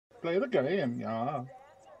Play the game, yeah.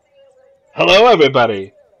 Hello,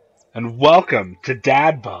 everybody, and welcome to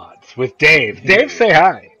Dad-Bods with Dave. Dave, say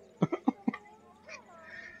hi.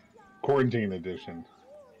 Quarantine edition.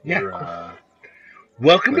 Yeah, We're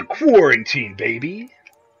welcome to like quarantine, baby.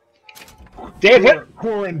 Dave, what?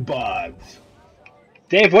 Quarant bods.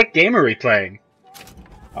 Dave, what game are we playing?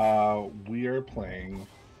 We are playing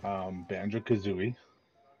Banjo Kazooie.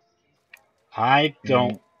 I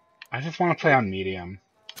don't. And I just want to play on medium.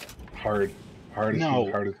 hard, hardest No.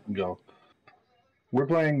 hardest can go. We're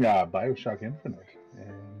playing BioShock Infinite,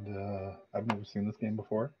 and I've never seen this game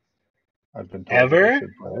before. I've been told that I Ever? should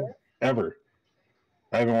play it. Ever.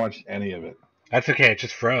 I haven't watched any of it. That's okay. It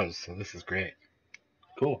just froze, so this is great.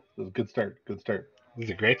 Cool. This is a good start. Good start. This is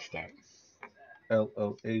a great start.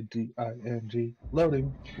 LOADING.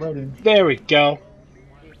 Loading. Loading. There we go.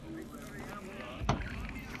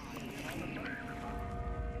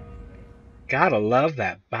 Gotta love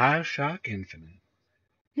that BioShock Infinite.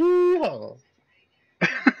 Yeehaw.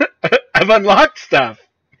 I've unlocked stuff.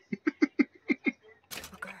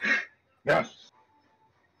 Yes.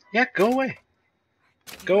 Yeah, go away.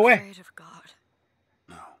 Are Go you away. afraid of God?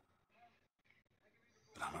 No.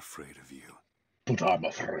 But I'm afraid of you. But I'm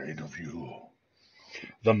afraid of you.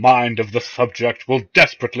 The mind of the subject will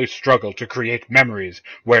desperately struggle to create memories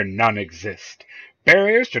where none exist.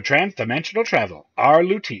 Barriers to transdimensional travel. R.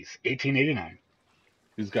 Lutis, 1889.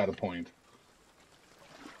 He's got a point.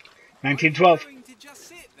 1912. Going to just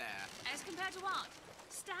sit there, As compared to what?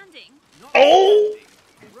 Standing? not Oh!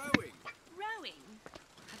 standing, rowing. Rowing?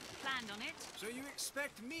 I've planned on it. So you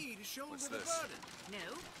expect me to shoulder What's the this? burden?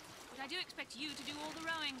 No. But I do expect you to do all the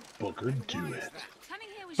rowing. Booker, And do why is it. that? Coming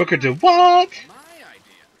here was Booker, your do what? My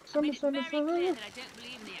idea. I made it very clear that I don't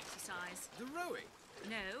believe in the exercise. The rowing.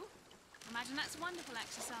 No. Imagine that's a wonderful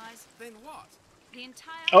exercise. Then what? The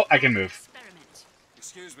entire Oh, I can move. experiment.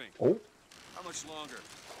 Excuse me. Oh, How much longer?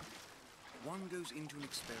 One goes into an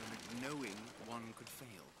experiment knowing one could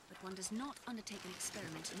fail. But one does not undertake an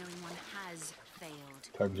experiment knowing one has failed.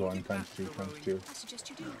 times one, times two, times two. I suggest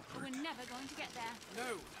you do, but we're never going to get there.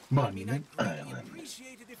 No. Monument I mean, I'd really Island.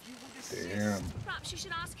 appreciate it if you would desist. Damn. Perhaps you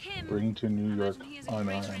should ask him. Bring to New York Imagine he has a greater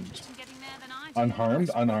unarmed. interest in getting there than I do. Unharmed? I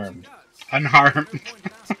suppose Unarmed. it does. Unharmed. No point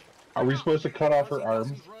in asking. Are we supposed to cut off her Because he arms?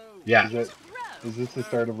 doesn't row. Yeah, Is it? Row. Is this the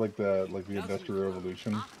start of like the Industrial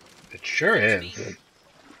Revolution? it sure is. Like,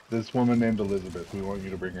 this woman named Elizabeth. We want you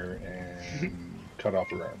to bring her and cut off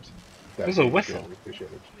her arms. That There's a would be whistle. greatly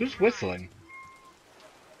appreciated. Who's whistling?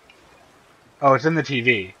 Oh, it's in the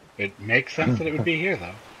TV. It makes sense that it would be here,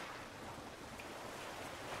 though.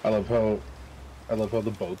 I love how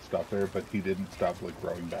the boat stopped there, but he didn't stop like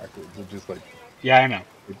rowing backwards. It just like, Yeah, I know.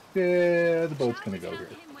 yeah, the boat's Shall gonna we go tell here.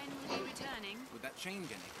 him when we'll be returning? Would that change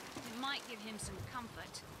anything? It might give him some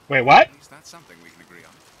comfort. Wait, what? At least that's something we can agree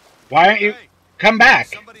on. Why aren't you... Hey, Come back!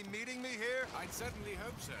 somebody meeting me here? I'd certainly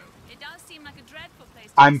hope so. It does seem like a dreadful place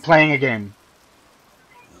to I'm be playing a game.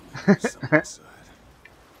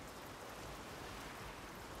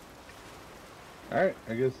 All right,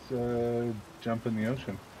 I guess jump in the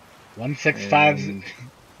ocean. 165... And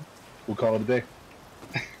we'll call it a day.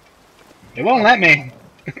 It won't let me.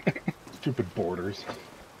 Stupid borders.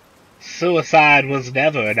 Suicide was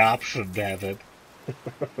never an option, David.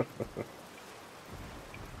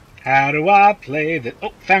 How do I play the...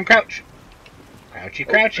 Oh, found Crouch. Crouchy,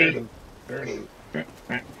 crouchy. There it is.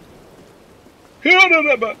 I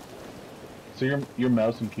So you're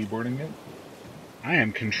mouse and keyboarding it?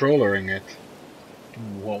 am controllering it.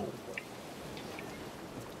 Whoa.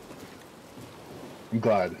 I'm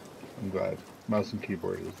glad. Mouse and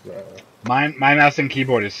keyboard is My mouse and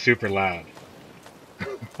keyboard is super loud.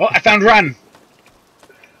 Oh, I found Run!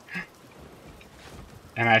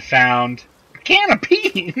 And I found a can of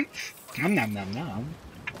beans! Nom nom nom nom.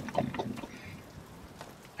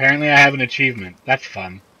 Apparently I have an achievement. That's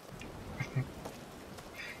fun.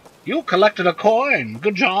 You collected a coin!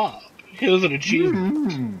 Good job! Here's an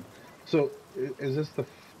achievement. So is this the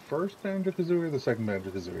first Banjo-Kazooie or the second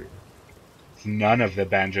Banjo-Kazooie? It's none of the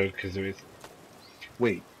Banjo-Kazooies.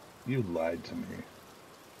 Wait, you lied to me.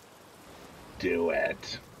 Do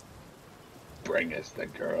it. Bring us the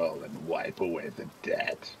girl and wipe away the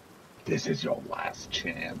debt. This is your last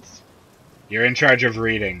chance. You're in charge of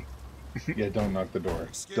reading. Yeah, don't knock the door.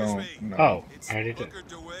 Excuse Don't. me. No. Oh, It's I already did. Booker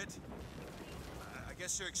DeWitt. I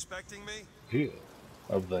guess you're expecting me? Ew.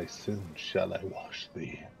 Of thy sin shall I wash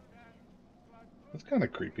thee. That's kind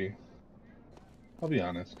of creepy. I'll be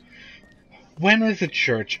honest. When is a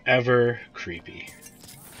church ever creepy?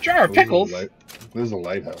 Jar of pickles! This is a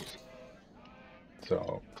lighthouse.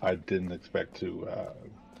 So I didn't expect to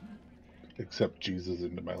accept Jesus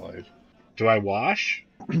into my life. Do I wash?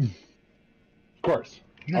 Of course.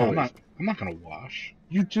 No, Always. I'm not gonna wash.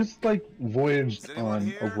 You just like voyaged Is anyone on a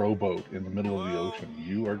here? rowboat in the middle of the Hello? ocean.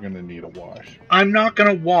 You are gonna need a wash. I'm not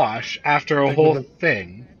gonna wash after a Think whole of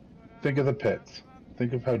thing. Think of the pits.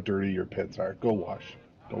 Think of how dirty your pits are. Go wash.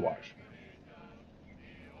 Go wash.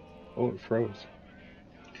 Oh, it froze.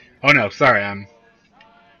 Oh no, sorry, I'm.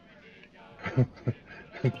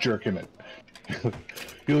 Jerking it.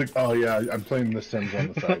 You're like, oh yeah, I'm playing The Sims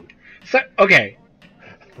on the side. So, okay,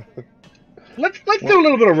 let's do a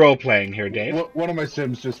little bit of role playing here, Dave. One of my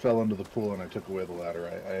Sims just fell into the pool and I took away the ladder.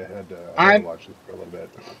 I had to I'm. watch this for a little bit.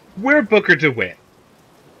 We're Booker DeWitt.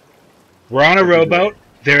 We're on a Booker rowboat.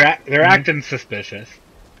 They're Mhm. acting suspicious.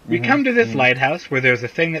 We come to this lighthouse where there's a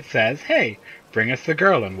thing that says, "Hey, bring us the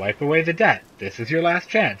girl and wipe away the debt. This is your last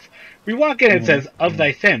chance." We walk in and it says, "Of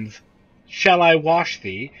thy sins, shall I wash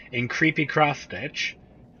thee?" in creepy cross stitch.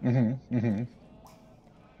 Do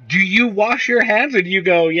you wash your hands or do you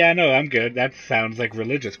go, "Yeah, no, I'm good. That sounds like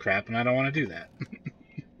religious crap and I don't want to do that"?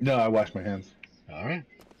 No, I wash my hands. All right.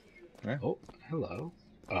 Yeah. Oh, hello.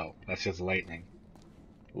 Oh, that's just lightning.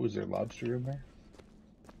 Oh, is there lobster in there?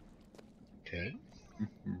 Okay.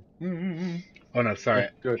 Mm-hmm. Oh no, sorry.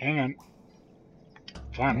 Good. Hang on.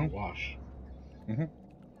 Fine, I'll wash. I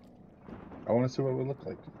want to see what it would look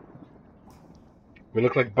like. We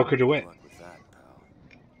look like Booker DeWitt. Good luck with that,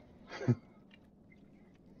 pal.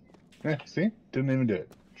 Yeah, see? Didn't even do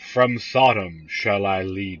it. From Sodom shall I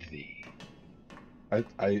lead thee.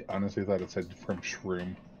 I honestly thought it said from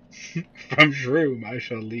Shroom. From Shroom I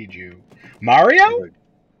shall lead you. Mario?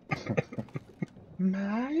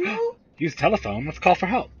 Mario? Use telephone. Let's call for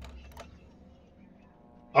help.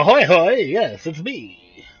 Ahoy, hoy! Yes, it's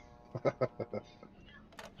me.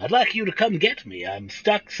 I'd like you to come get me. I'm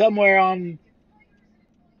stuck somewhere on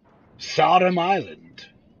Sodom Island.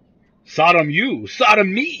 Sodom you,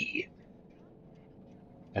 Sodom me.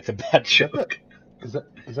 That's a bad joke. Is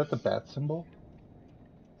that the bat symbol?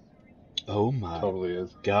 Oh my Totally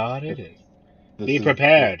is. God, it is. This Be is-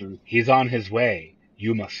 prepared. this is- He's on his way.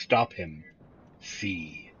 You must stop him.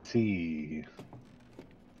 See. See.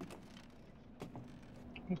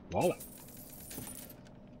 Wallet.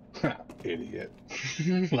 Idiot.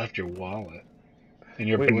 Left your wallet. And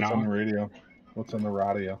your Wait, what's on the banana. radio? What's on the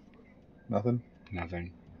radio? Nothing?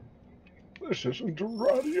 Nothing. This isn't a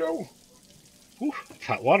radio. Ooh, it's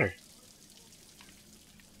hot water.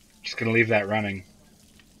 Just gonna leave that running.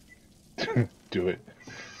 Do it.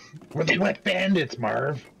 We're the wet bandits,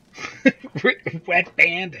 Marv. Wet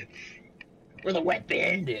bandits. We're the wet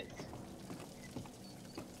bandits.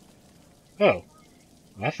 Oh,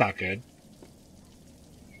 that's not good.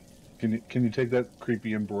 Can you take that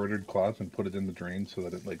creepy embroidered cloth and put it in the drain so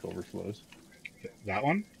that it like overflows? That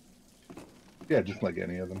one? Yeah, just like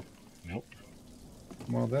any of them. Nope.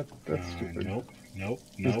 Well, that's stupid. Nope.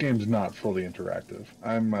 This game's not fully interactive.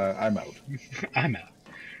 I'm out. I'm out.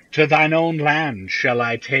 To thine own land shall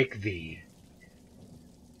I take thee.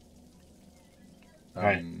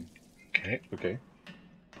 Right. Okay. Okay.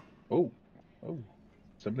 Oh.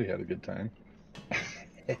 Somebody had a good time.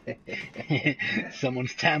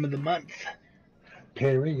 Someone's time of the month.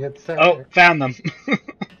 Period. Oh, found them.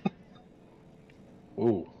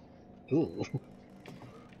 Ooh. Ooh.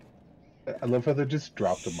 I love how they just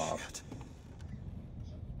dropped them off.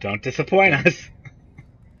 Don't disappoint us.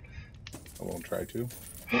 I won't try to.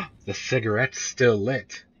 The cigarette's still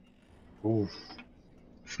lit. Ooh.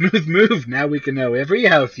 Smooth move. Now we can know every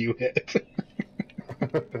house you hit.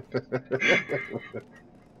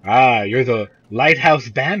 Ah, you're the lighthouse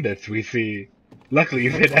bandits we see. Luckily,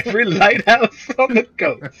 you've hit every lighthouse on the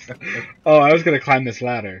coast. Oh, I was going to climb this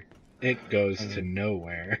ladder. It goes to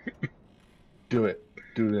nowhere. Do it.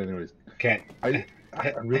 Do it anyways. Okay. I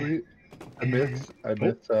miss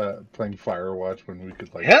playing Firewatch when we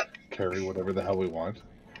could like carry whatever the hell we want.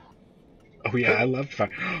 Oh yeah, I loved fire.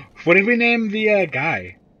 What did we name the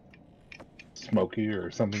guy? Smokey or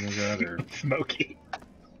something like that, or Smokey.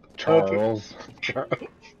 Charles. Charles.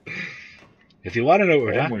 If you want to know what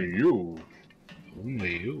we're talking,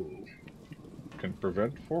 Only you can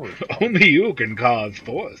prevent forest fires. Only you can cause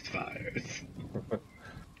forest fires.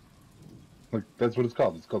 Like that's what it's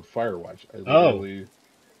called. It's called Firewatch. I literally...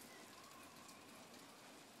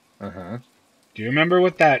 Do you remember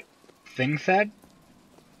what that thing said?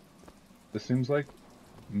 This seems like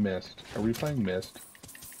Myst. Are we playing Myst?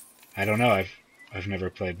 I don't know. I've never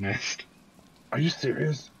played Myst. Are you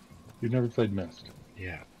serious? You've never played Myst?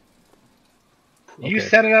 Yeah. Okay. You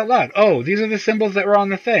said it out loud. Oh, these are the symbols that were on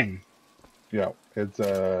the thing. Yeah, it's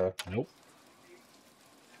Nope.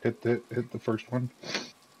 Hit the first one.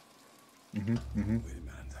 Wait a minute,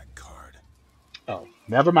 that card. Oh,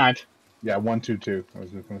 never mind. Yeah, 122. I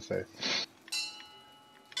was just gonna say.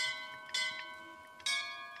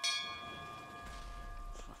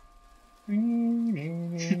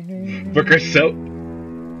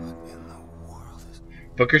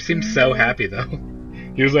 Booker seems so happy though.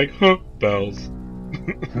 He was like, huh, bells.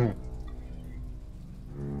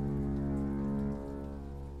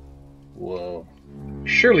 Whoa.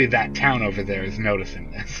 Surely that town over there is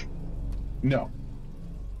noticing this. No.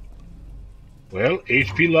 Well,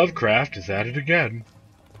 H.P. Lovecraft is at it again.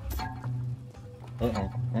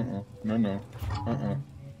 No.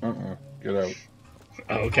 Get out.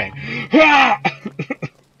 Oh, okay. It'd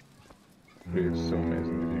be so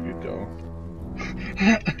amazing if you could go.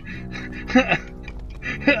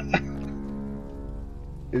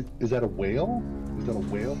 Is that a whale? Is that a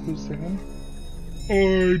whale who's singing?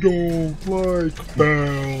 I don't like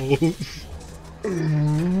bells.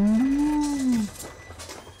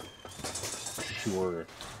 Sure.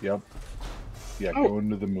 Yep. Yeah, Oh. go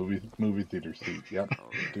into the movie theater seat. Yep.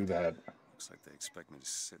 Do that. Looks like they expect me to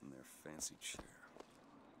sit in their fancy chair.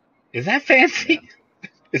 Is that fancy? Yeah.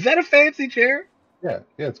 Is that a fancy chair? Yeah,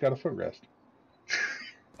 it's got a footrest.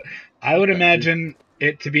 I would imagine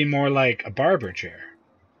it to be more like a barber chair.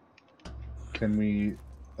 Can we,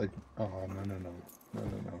 like, oh,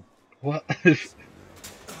 no. What?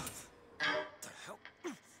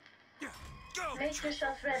 Make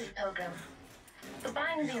yourself ready, Pilgrim. The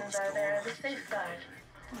bindings are there as a safeguard.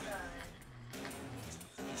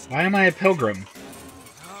 Why am I a pilgrim?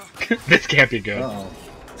 This can't be good. Uh-oh.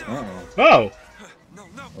 Oh!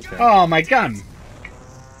 Okay. Oh, my gun!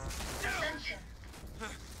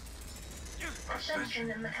 Ascension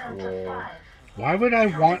in the count Whoa. of 5. Why would I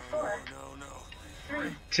want 4, 3,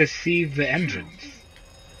 to see the engines?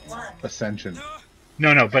 1. Ascension.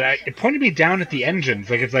 No, but it pointed me down at the engines.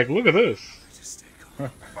 Like, it's like, look at this.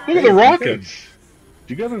 Look at the rockets!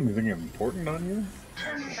 Do you got anything important on you?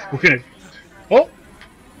 We're gonna... Oh!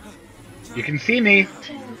 You can see me.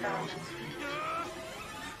 15,000 feet.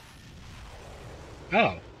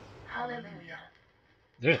 Oh. Hallelujah.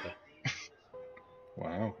 Ugh.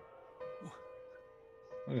 Wow.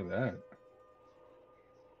 Look at that.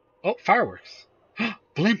 Oh, fireworks.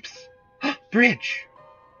 Blimps. Bridge.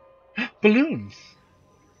 Balloons.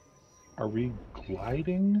 Are we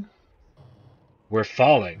gliding? We're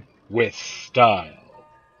falling with style.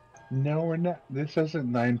 No, we're not. This isn't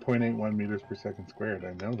 9.81 meters per second squared.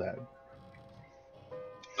 I know that.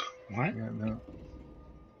 What? Yeah,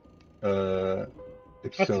 no.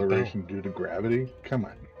 Acceleration due to gravity? Come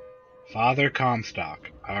on. Father Comstock,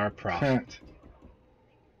 our prophet.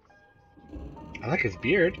 I like his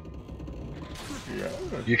beard. Yeah.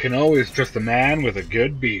 You can always trust a man with a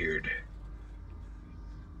good beard.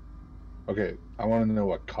 Okay, I want to know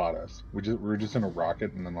what caught us. We're just in a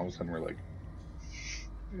rocket, and then all of a sudden we're like,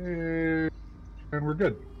 and we're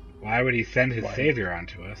good. Why would he send his savior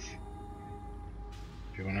onto us?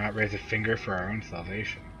 We will not raise a finger for our own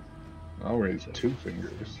salvation. I'll raise 2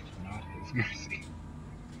 fingers. Not his mercy.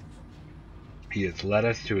 He has led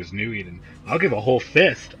us to his new Eden. I'll give a whole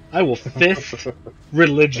fist. I will fist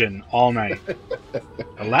religion all night.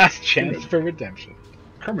 A last chance for redemption.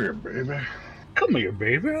 Come here, baby. Come here,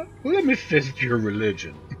 baby. Let me fist your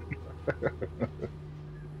religion.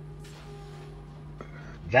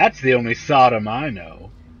 That's the only Sodom I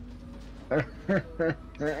know.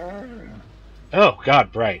 Oh,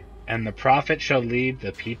 God, right. And the prophet shall lead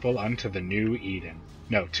the people unto the new Eden.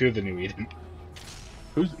 No, to the new Eden.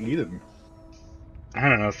 Who's Eden? I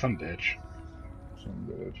don't know, some bitch. Some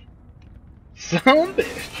bitch. Some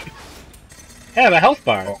bitch. Hey, I have a health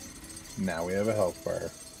bar. Oh, now we have a health bar.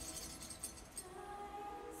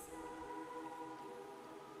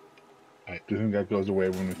 Right. Do you think that goes away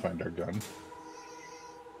when we find our gun?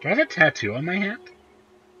 Do I have a tattoo on my hand?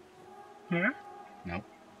 Huh? Nope.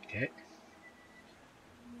 Okay.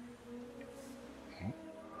 Oh.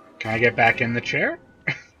 Can I get back in the chair?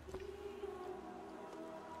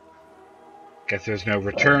 Guess there's no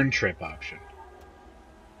return trip option.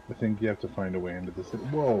 I think you have to find a way into the city.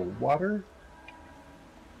 Whoa, water?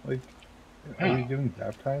 Like, are we getting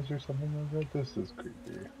baptized or something like that? This is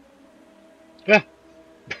creepy. Ah.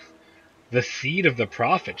 The seed of the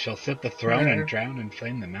prophet shall sit the throne and drown in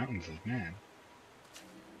flame the mountains of man.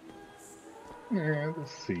 Yeah, the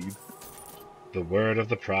seed. The word of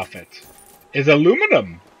the prophet is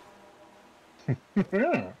aluminum.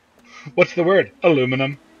 Yeah. What's the word?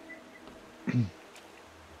 Aluminum.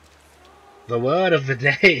 The word of the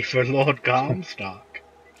day for Lord Comstock.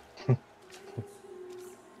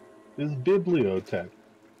 Is bibliotech.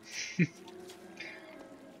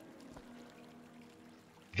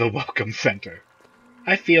 The Welcome Center.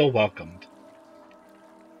 I feel welcomed.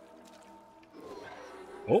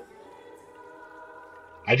 Oh.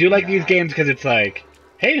 I do like these games because it's like,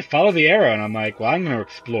 hey, follow the arrow. And I'm like, well, I'm going to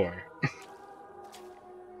explore.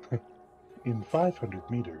 In 500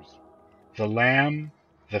 meters. The lamb,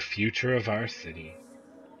 the future of our city.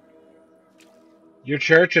 Your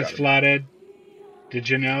church is flooded. Did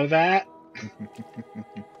you know that?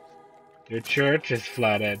 Your church is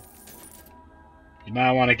flooded. You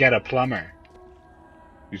might want to get a plumber.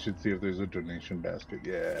 You should see if there's a donation basket.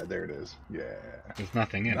 Yeah, there it is. Yeah. There's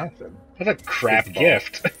nothing in it. Nothing. That's a crap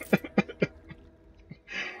gift.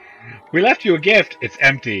 We left you a gift. It's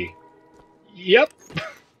empty. Yep.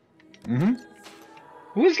 Mm-hmm.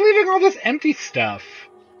 Who's leaving all this empty stuff?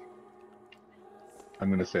 I'm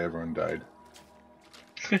going to say everyone died.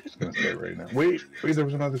 I'm just going to say it right now. Wait, there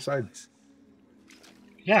was another side.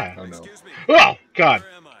 Yeah. Oh, no. Excuse me. Oh, God.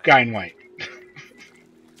 Where am I? Guy in white.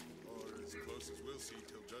 Or as close as we'll see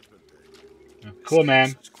till Judgment Day. Cool, man.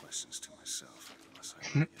 Such questions to myself unless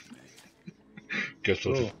I get made. Guess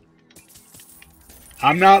we'll Cool. just...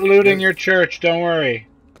 I'm not looting your church. Don't worry.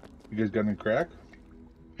 You guys got any crack?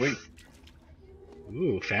 Wait.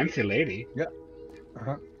 Ooh, fancy lady. Yeah.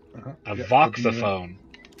 Uh-huh. Uh-huh. A Yeah, voxophone.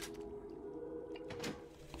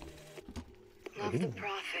 Love the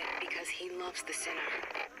prophet because he loves the sinner.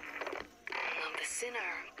 Love the sinner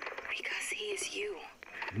because he is you.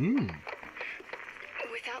 Mm.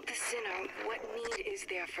 Without the sinner, what need is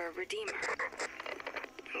there for a redeemer?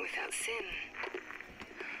 Without sin,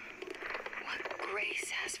 what grace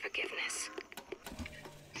has forgiveness?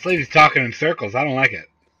 This lady's talking in circles. I don't like it.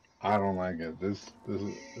 I don't like it. This is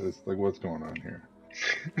like, what's going on here?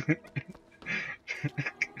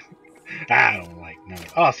 I don't like no.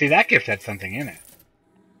 Oh, see, that gift had something in it.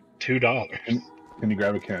 $2. Can you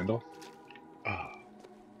grab a candle? Oh,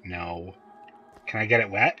 no. Can I get it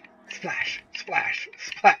wet? Splash, splash,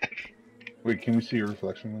 splash. Wait, can we see your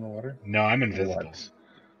reflection in the water? No, I'm invisible.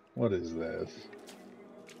 What is this?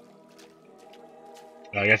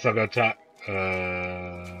 I guess I'll go talk.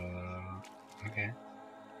 Okay.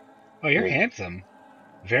 Oh, you're handsome.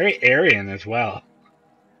 Very Aryan as well.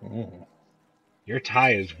 Oh. Your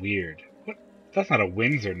tie is weird. What? That's not a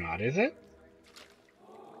Windsor knot, is it?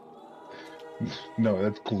 No,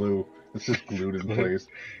 that's glue. It's just glued in place.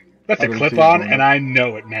 That's I a don't clip see it on, going and up. I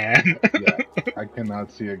know it, man. Yeah, I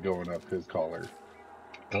cannot see it going up his collar.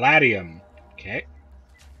 Gladium. Okay.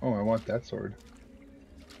 Oh, I want that sword.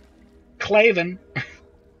 Claven.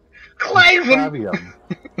 Claven! Clavium.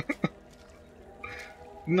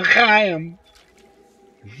 Nchaim.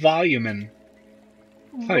 Volumen.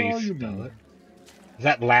 That's how you spell it. Is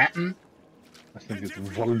that Latin? I think it's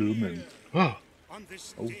volumen. Oh. On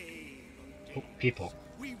this Oh. day, Oh, people.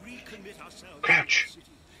 we recommit ourselves Crouch. to the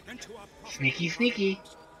city and to our prophet Sneaky, sneaky.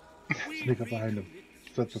 We Sneak up behind him.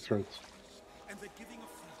 Slit the throats. and the giving of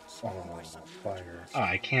thanks Oh, by some fire. Oh,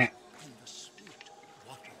 I can't. and the sweet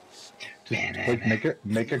waters. Just like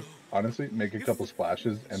make it. Honestly, make a couple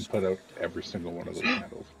splashes and put out every single one of those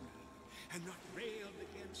candles. And not railed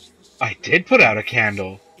against the I did put out a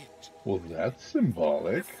candle. Well, that's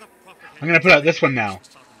symbolic. I'm gonna put out this one now.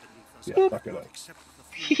 Yeah, fuck it up.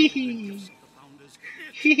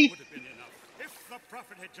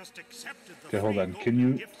 Okay, hold on. Can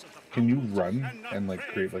you run and like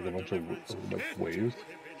create like a bunch of like waves?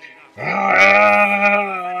 Can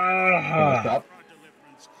I stop?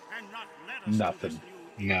 Nothing.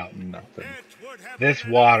 No. Nothing. This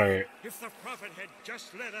water. If the prophet had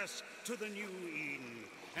just led us to the new Eden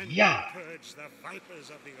and Yeah. purged the vipers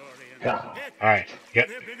of the Orient. Yeah. All right.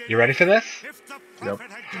 You ready for this? If the Yep.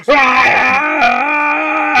 prophet had just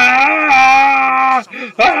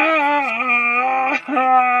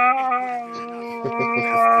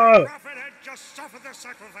the prophet had just suffered the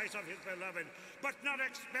sacrifice of his beloved, but not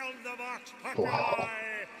expelled the vox populi. Wow.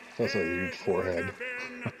 That's a huge forehead. It would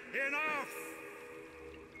have been enough.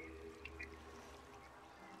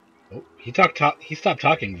 Oh, he stopped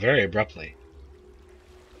talking very abruptly.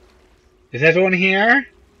 Is everyone here?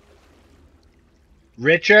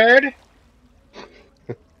 Richard?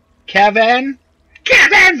 Kevin?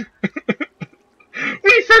 Kevin!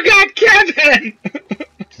 We forgot Kevin!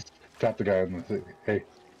 Tap the guy on the thing. Hey,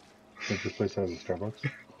 think this place has a Starbucks?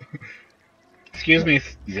 Excuse me,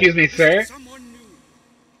 sir. Someone new,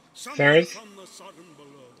 someone Sirs? from the Sodom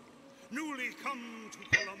below, newly come to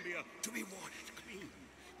Columbia to be washed clean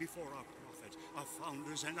before our prophet, our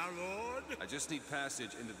founders, and our Lord. I just need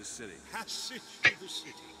passage into the city. Passage to the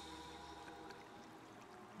city.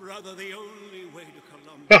 Brother, the only way to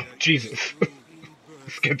Columbia Oh, Jesus. is through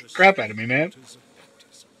rebirth Scared in the crap the out of me, man. waters of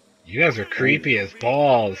baptism. You guys are creepy as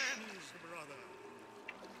balls. Brother,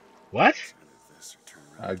 What?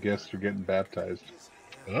 I guess you're getting baptized.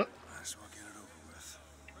 Oh, Might as well get it over with.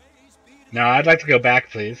 No, I'd like to go back,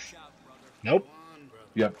 please. Nope.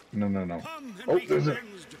 Yep. No, no, no. Come and Oh, be there's a...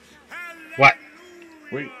 cleansed. What?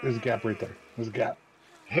 Wait, there's a gap right there. There's a gap.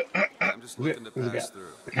 I'm just looking to There's a pass gap. through.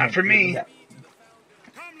 Not for me. Come,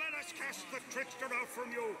 let us cast the trickster out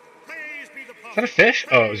from you. Praise be the Is that a fish?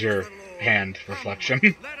 Oh, it was your hand reflection.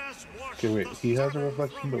 Let us wash Okay, wait. the He has a sorrow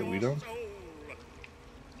reflection, from but your we don't? soul.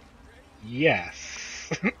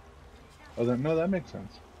 Yes. Oh, no, that makes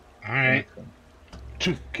sense. Alright.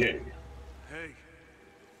 2K. Hey.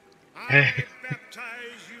 Hey. I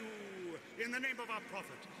baptize you in the name of our prophet,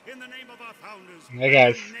 in the name of our founders, Hey,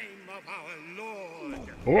 guys. in the name of our Lord.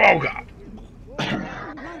 Whoa,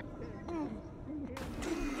 God.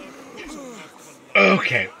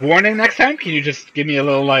 Okay. Warning next time? Can you just give me a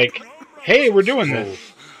little, like, hey, we're doing this?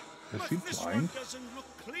 Is he blind? Doesn't look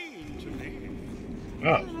clean to me.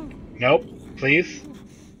 Oh. Nope. Please.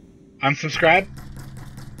 Unsubscribe?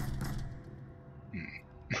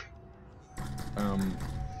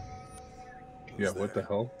 Yeah, what the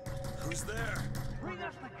hell? Who's there? Bring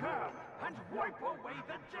us the girl and wipe away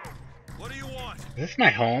the debt. What do you want? Is this my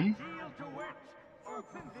home? Deal to it.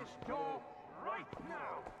 Open this door right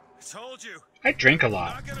now. I told you. I drink a I'm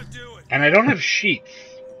lot. not gonna do it. And I don't have sheets.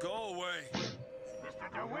 Go away.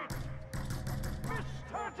 Mr. DeWitt.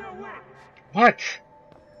 Mr. DeWitt. What?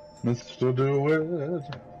 Mr. DeWitt.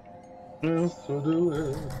 Mr.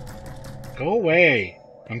 DeWitt. Go away.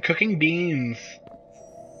 I'm cooking beans.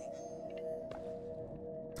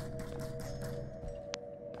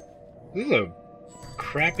 This is a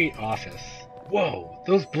crappy office. Whoa,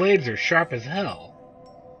 those blades are sharp as hell.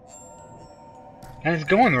 And it's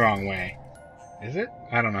going the wrong way. Is it?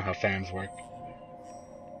 I don't know how fans work.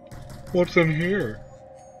 What's in here?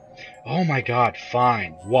 Oh my god,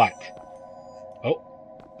 fine. What? Oh.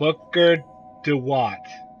 Booker DeWatt.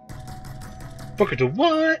 Booker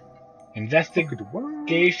DeWatt?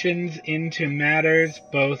 Investigations into matters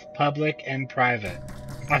both public and private.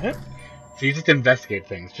 So you just investigate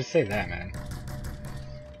things. Just say that, man.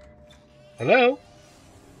 Hello?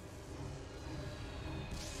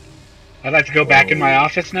 I'd like to go back in my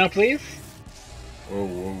office now, please. Whoa,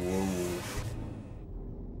 whoa, whoa.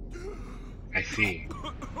 I see.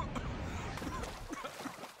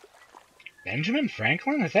 Benjamin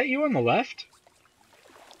Franklin? Is that you on the left?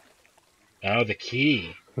 Oh, the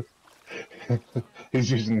key.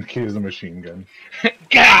 He's using the key as a machine gun.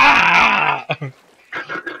 Gah!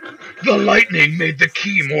 The lightning made the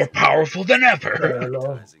key more powerful than ever.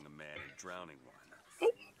 Recognizing a man and drowning one. Oh,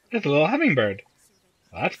 there's a little hummingbird.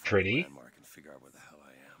 Well, that's pretty. Landmark and figure out where the hell I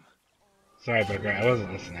am. Sorry, Booker, I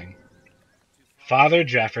wasn't listening. Father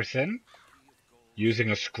Jefferson, using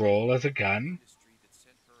a scroll as a gun.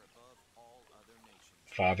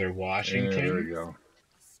 Father Washington. Yeah, there we go.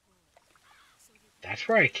 That's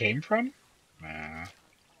where I came from? Nah.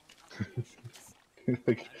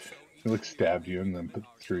 He like stabbed you and then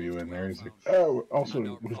threw you in there. He's like, oh,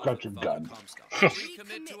 also, we've got your gun.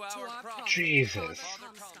 Jesus.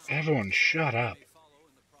 Everyone shut up.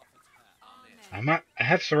 I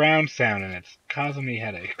have surround sound and it's causing me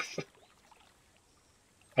headaches.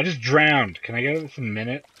 I just drowned. Can I get this in a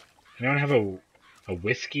minute? Anyone have a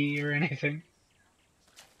whiskey or anything?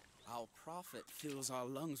 Our prophet fills our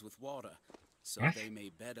lungs with water, so What? they may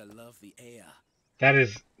better love the air. That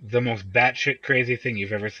is the most batshit crazy thing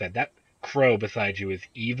you've ever said. That crow beside you is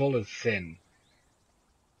evil as sin.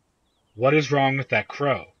 What is wrong with that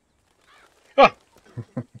crow? Oh!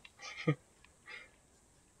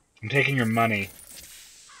 I'm taking your money.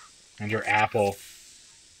 And your apple.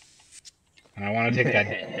 And I want to take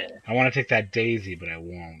that I want to take that daisy, but I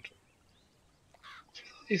won't.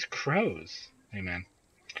 These crows. Hey man.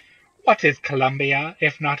 What is Columbia,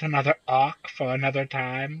 if not another ark for another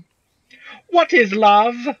time? What is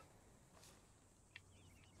love?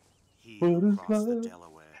 He What is crossed the love?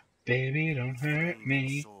 Delaware. Baby, don't hurt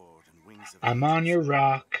me. Sword and wings of I'm on your angels.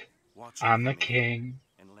 rock. Watch I'm over the me king.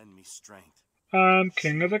 and lend me strength. I'm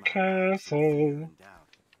king of the Shield my eyes from fear castle. and doubt.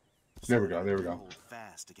 There we So go, that there we I go. hold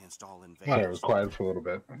fast against all Sorry, it invaders. was quiet for a little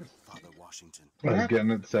bit. Father Washington. I was getting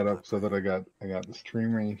it set up so that I got the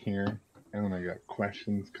stream right here, and then I got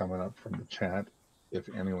questions coming up from the chat. If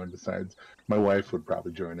anyone decides, my wife would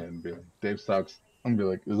probably join in and be like, "Dave sucks." I'm gonna be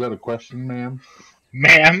like, "Is that a question, ma'am?"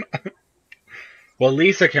 Ma'am. Well,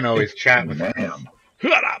 Lisa can always chat with us. Ma'am.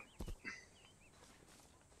 Shut up.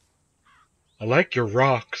 I like your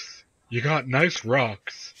rocks. You got nice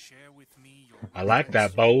rocks. Share with me your I like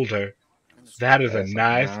that boulder. That is a That's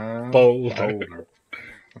nice boulder.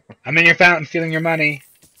 I'm in your fountain stealing your money.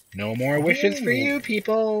 No more wishes for you,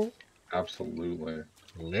 people. Absolutely.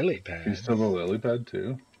 Lily pad. You still the lily pad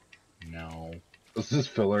too? No. Let's just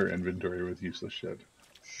fill our inventory with useless shit.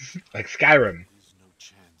 Like Skyrim. No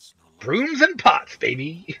chance, no luck. Brooms and pots,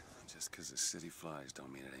 baby. Just because the city flies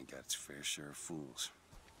don't mean it ain't got its fair share of fools.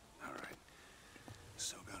 All right.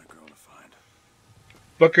 Still got a girl to find.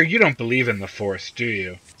 Booker, you don't believe in the Force, do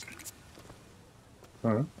you?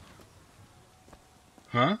 Huh?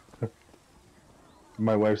 Huh?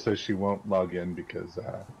 My wife says she won't log in because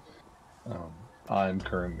I'm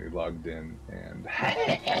currently logged in and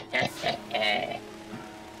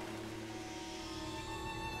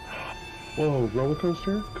whoa, roller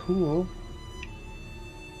coaster? Cool.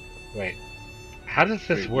 Wait. How does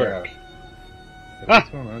this work? Yeah. What's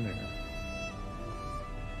going on here?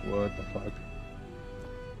 What the fuck?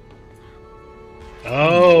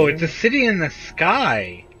 Oh, it's a city in the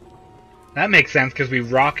sky. That makes sense because we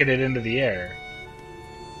rocketed into the air.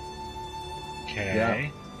 Okay. Yeah.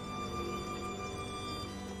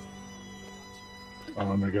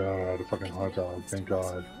 Oh my god, a fucking hot dog, thank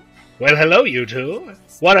god. Well, hello, you two.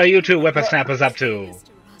 What are you two whippersnappers up to?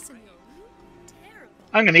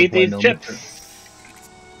 I'm gonna eat these chips.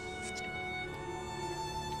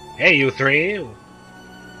 Hey, you three.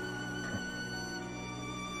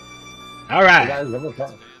 All right. Inconvenient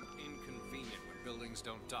when buildings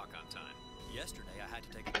don't dock on time. Yesterday I had to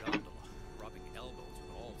take a gondola, rubbing elbows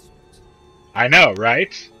with all sorts. I know,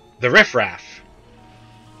 right? The riffraff.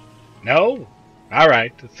 No? All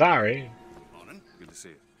right. Sorry. Morning. Good to see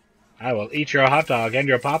you. I will eat your hot dog and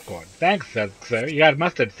your popcorn. Thanks, sir. You got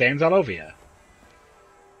mustard stains all over you.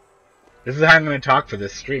 This is how I'm going to talk for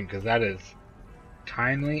this stream, because that is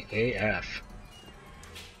timely AF.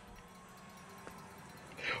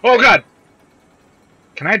 Oh, God!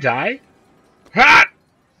 Can I die? Ha!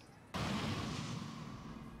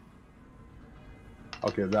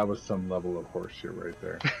 Okay, that was some level of horseshit right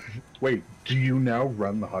there. Wait, do you now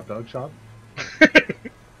run the hot dog shop?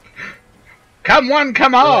 Come one,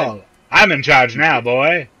 come all! Yeah. I'm in charge now,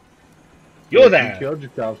 boy. You're there. You killed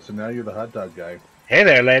yourself, so now you're the hot dog guy. Hey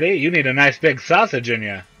there, lady. You need a nice big sausage in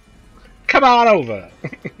you. Come on over.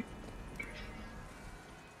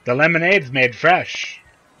 The lemonade's made fresh.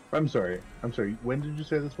 I'm sorry. When did you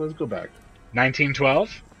say this was? Go back.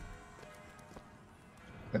 1912.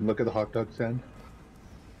 And look at the hot dog stand.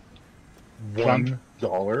 $1.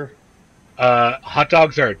 Hot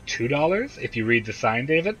dogs are $2 if you read the sign,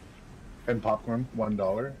 David. And popcorn,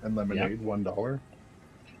 $1. And lemonade, $1.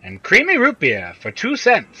 And creamy root beer for 2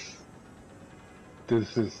 cents.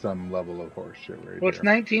 This is some level of horseshit right here. Well, it's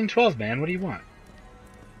 1912, man. What do you want?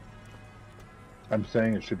 I'm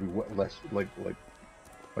saying it should be less like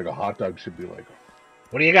a hot dog should be like.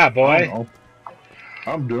 What do you got, boy? I don't know.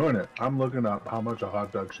 I'm doing it. I'm looking up how much a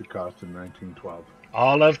hot dog should cost in 1912.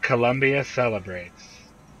 All of Columbia celebrates.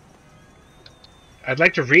 I'd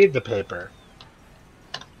like to read the paper.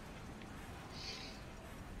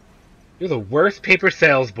 You're the worst paper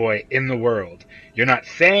sales boy in the world. You're not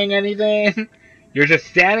saying anything. You're just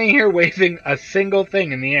standing here waving a single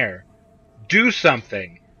thing in the air. Do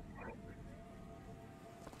something.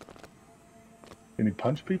 Can you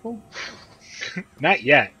punch people? Not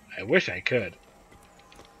yet. I wish I could.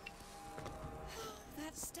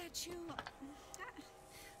 That statue...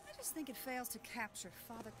 I just think it fails to capture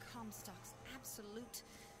Father Comstock's absolute,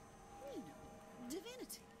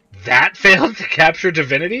 divinity. That failed to capture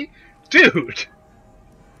divinity? Dude!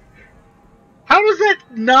 How does that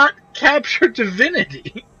not capture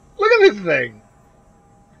divinity? Look at this thing!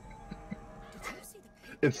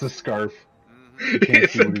 It's the scarf. You can't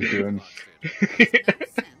see what he's doing.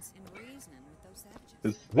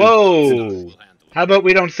 Whoa! How about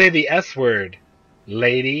we don't say the S word,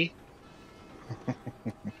 lady?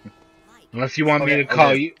 Unless you want me to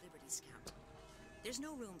call you...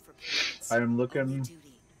 I am looking...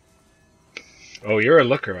 Oh, you're a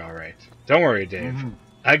looker, alright. Don't worry, Dave. Mm-hmm.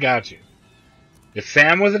 I got you. If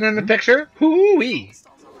Sam wasn't in the picture, hoo-wee!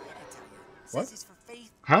 What?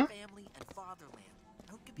 Huh?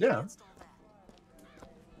 Yeah.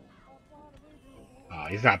 Oh,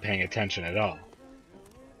 he's not paying attention at all.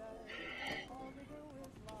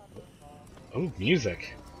 Oh,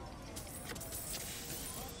 music.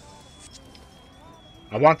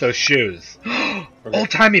 I want those shoes.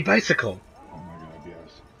 Old-timey bicycle! Oh my god,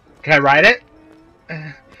 yes. Can I ride it?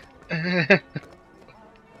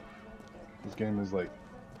 This game is like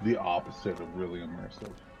the opposite of really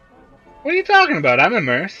immersive. What are you talking about? I'm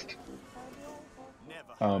immersed.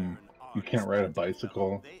 You can't ride a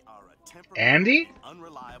bicycle. Andy?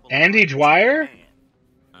 Andy Dwyer?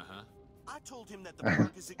 I told him that the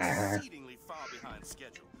park is exceedingly far behind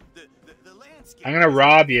schedule. The landscape I'm gonna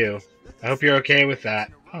rob you. I hope you're okay with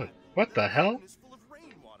that. Oh, what the hell?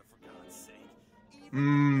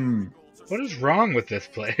 Mmm. What is wrong with this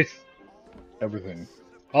place? Everything.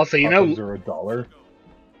 Also, Hot dogs are $1.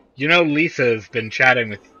 You know Lisa's been chatting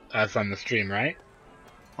with us on the stream, right?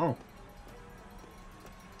 Oh.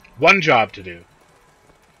 One job to do.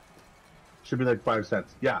 Should be like 5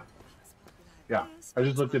 cents. Yeah. Yeah. I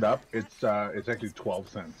just looked it up. It's actually 12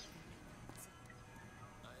 cents.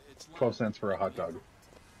 12 cents for a hot dog.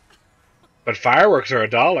 But fireworks are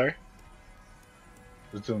 $1. It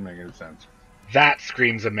doesn't make any sense. That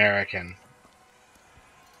screams American.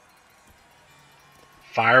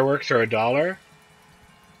 Fireworks are $1?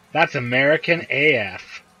 That's American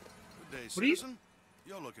AF. Good day, citizen.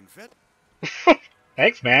 You're looking fit.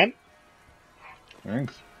 Thanks, man.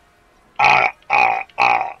 Thanks.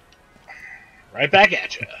 Right back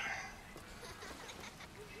at you.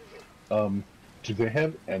 Do they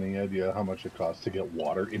have any idea how much it costs to get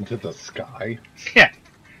water into the sky? Yeah.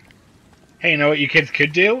 Hey, you know what you kids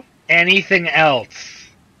could do? Anything else.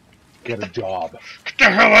 Get a job. Get the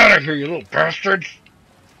hell out of here, you little bastards.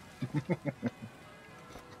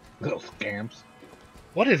 Little scamps.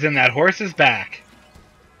 What is in that horse's back?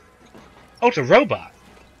 Oh, it's a robot.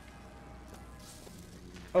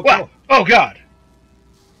 Oh, wow. cool. Oh, God.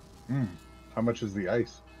 How much is the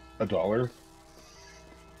ice? $1?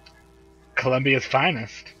 Columbia's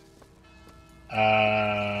finest.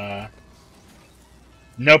 No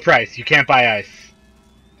price. You can't buy ice.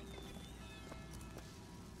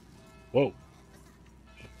 Whoa.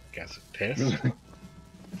 Guess piss.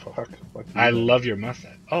 Fuck. I love your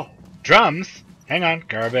mustache. Oh, drums. Hang on.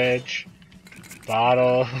 Garbage.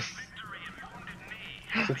 Bottles.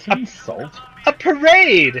 Is it some salt? A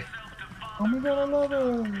parade. Oh my god, I love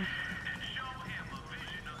it.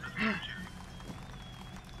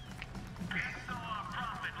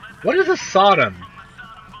 What is a Sodom?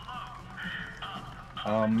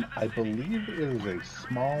 I believe it is a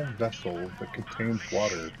small vessel that contains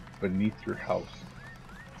water beneath your house.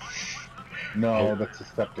 No, that's a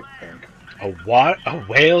septic tank. A what? A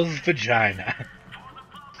whale's vagina.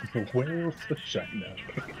 A whale's vagina.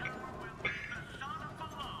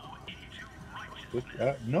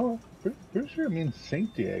 No, pretty sure it means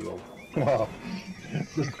Saint Diego. Well,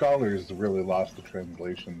 the scholars really lost the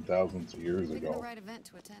translation thousands of years ago. The right event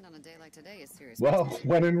to attend on a day like today is serious. Well,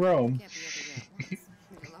 when in Rome.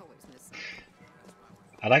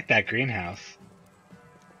 I like that greenhouse.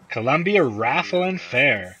 Columbia Raffle and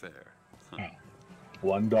Fair. Oh.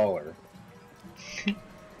 $1.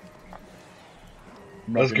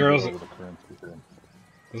 Those girls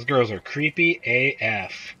are creepy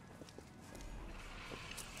AF.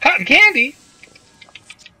 Cotton candy.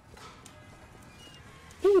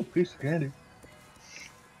 Ooh, piece of candy.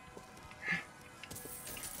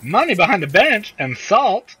 Money behind the bench and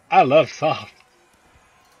salt. I love salt.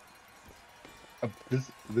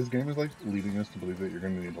 This game is like leading us to believe that you're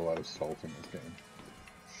going to need a lot of salt in this game.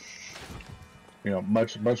 You know,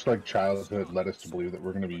 much like childhood led us to believe that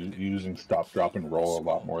we're going to be using stop, drop, and roll a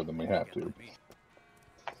lot more than we have to.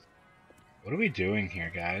 What are we doing here,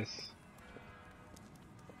 guys?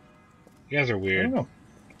 You guys are weird. I don't know.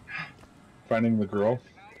 Finding the girl.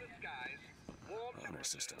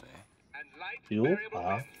 You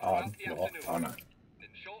are on your honor.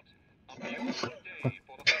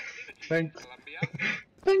 Thanks.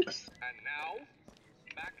 Thanks.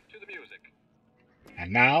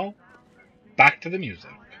 And now, back to the music.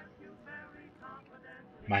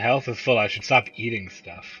 My health is full. I should stop eating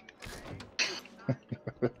stuff.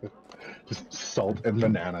 Just salt and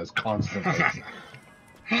bananas constantly.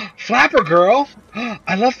 Flapper Girl!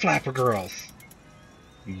 I love Flapper Girls.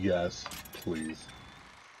 Yes, please.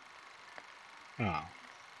 Oh.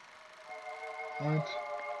 What?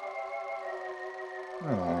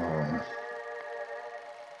 Oh.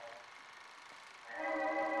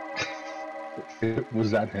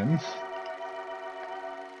 Was that him?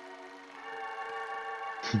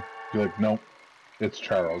 You're like, nope, it's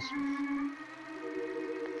Charles.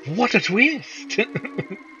 What a twist!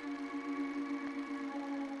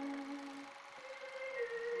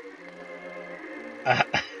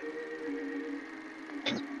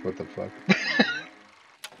 What the fuck?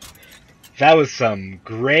 That was some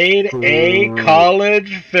grade A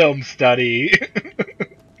college film study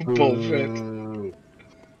bullshit.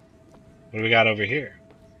 What do we got over here?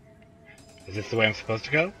 Is this the way I'm supposed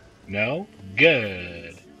to go? No?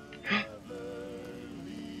 Good.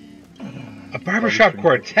 A barbershop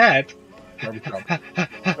quartet? Barbershop.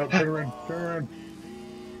 Oh, turn around, turn around.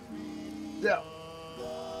 Yeah.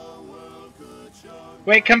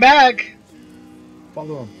 Wait, come back!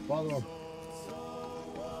 Follow him, follow him.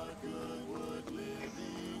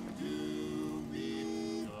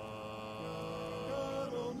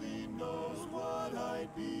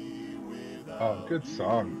 Oh, good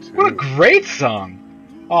song, too. What a great song!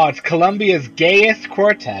 Oh, it's Colombia's gayest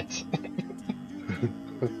quartet.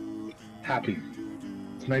 Happy.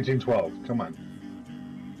 It's 1912. Come on.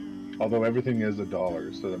 Although everything is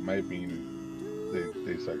 $1, so that might mean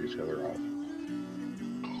they suck each other off.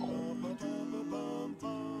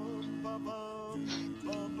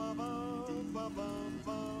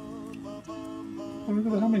 Oh, look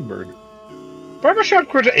at the hummingbird. Barbershop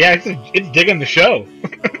quartet. Yeah, it's digging the show.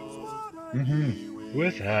 Mm-hmm.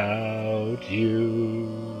 Without you.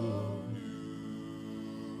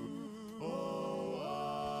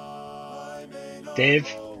 Dave,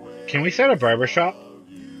 can we start a barbershop?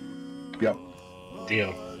 Yep.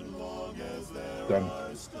 Deal. Done.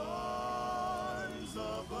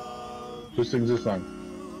 Who sings this song?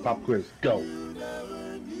 Pop quiz. Go.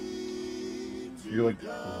 You're like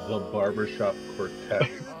the barbershop quartet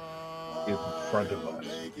in front of us.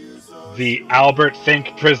 The Albert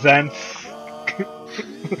Fink presents.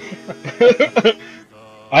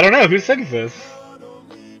 I don't know who sings this.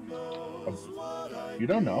 You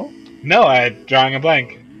don't know? No, I'm drawing a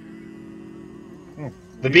blank. Oh,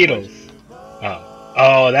 the Beatles.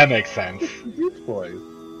 Oh, that makes sense. Beach Boys.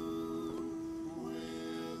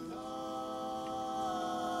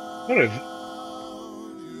 What is?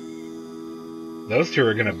 Those two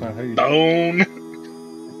are gonna bone.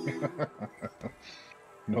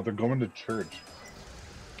 No, they're going to church.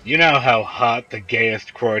 You know how hot the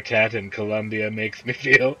gayest quartet in Colombia makes me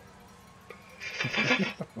feel.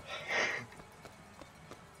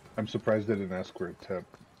 I'm surprised they didn't ask for a tip.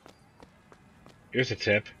 Here's a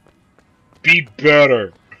tip. Be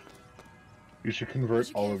better. You should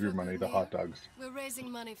convert all of your money to hot dogs. We're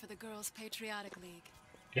raising money for the Girls' Patriotic League.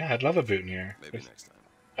 Yeah, I'd love a boutonniere. Maybe next time.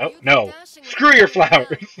 Oh, no. Screw your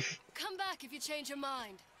flowers. Come back if you change your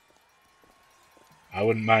mind. I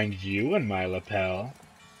wouldn't mind you and my lapel.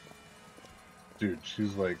 Dude,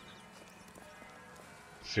 she's like...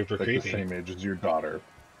 super like creepy. The same age as your daughter.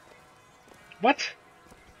 What?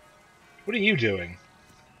 What are you doing?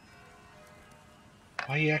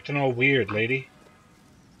 Why are you acting all weird, lady?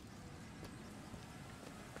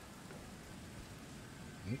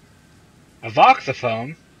 A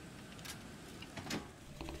voxophone?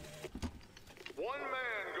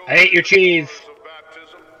 I ate your cheese.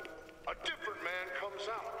 A different man comes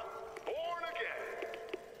out, born again.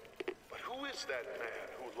 But who is that man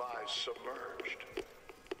who lies submerged?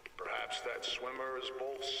 Perhaps that swimmer is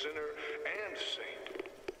both sinner and saint,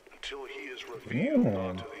 until he is revealed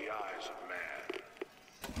unto the eyes of man.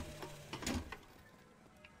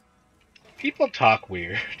 People talk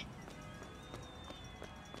weird.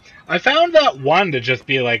 I found that one to just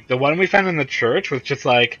be like, the one we found in the church was just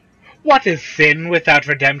like, what is sin without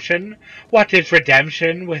redemption? What is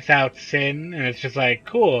redemption without sin? And it's just like,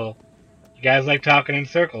 cool. You guys like talking in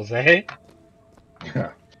circles, eh?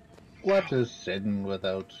 What is sin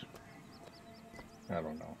without... I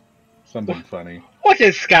don't know. Something funny. What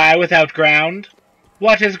is sky without ground?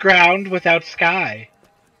 What is ground without sky?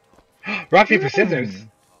 Rock, paper, scissors.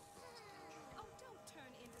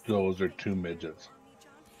 Those are two midgets.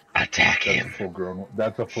 Attack him.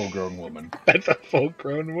 That's a full-grown woman. That's a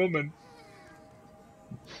full-grown woman.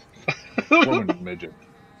 Woman midget.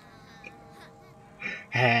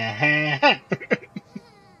 Man,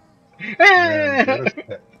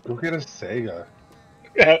 go get a Sega.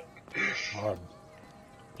 Yeah. God.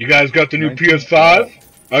 You guys got the new PS5?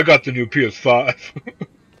 I got the new PS5.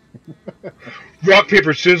 Rock,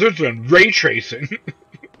 paper, scissors, and ray tracing.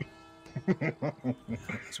 That's where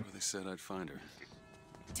they said I'd find her.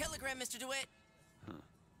 Telegram, Mr. DeWitt. Huh.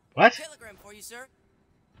 What? Telegram for you, sir.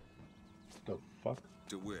 The fuck?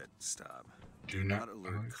 DeWitt, stop. Do not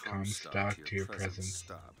alert Comstock to your presence.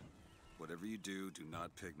 Stop. Whatever you do, do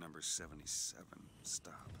not pick number 77.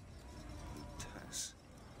 Stop. Tess.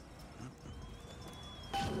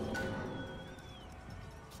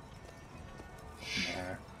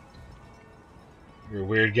 Nah. You're a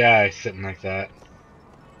weird guy sitting like that.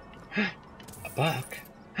 A buck?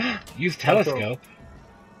 Use telescope.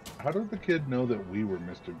 How did the kid know that we were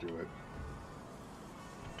Mr. DeWitt?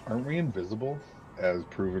 Aren't we invisible, as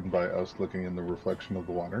proven by us looking in the reflection of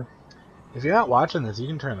the water? If you're not watching this, you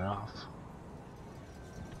can turn it off.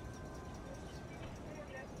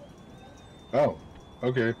 Oh,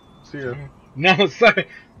 okay. See ya. No, sorry.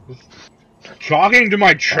 Talking to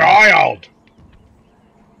my child!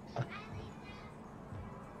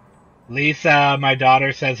 Lisa, my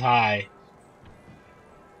daughter says hi.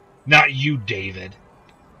 Not you, David.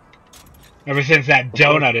 Ever since that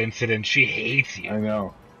donut incident, she hates you. I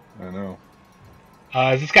know. I know.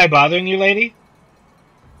 Is this guy bothering you, lady?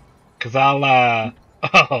 'Cause I'll,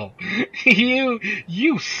 oh,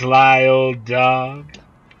 you sly old dog.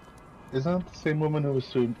 Isn't that the same woman who was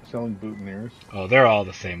selling boutonnieres? Oh, they're all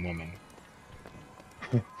the same woman.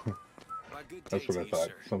 That's what I thought.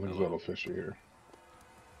 Something's a little fishy here.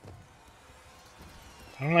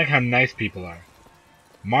 I don't like how nice people are.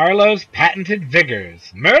 Marlowe's patented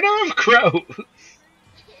vigors. Murder of crows.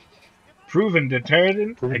 Proven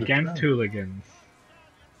deterrent against hooligans.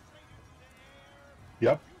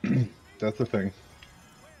 Yep. That's the thing.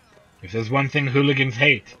 If there's one thing hooligans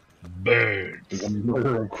hate, birds. The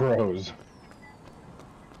murder of crows.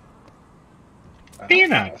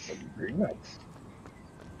 Peanuts. Peanuts.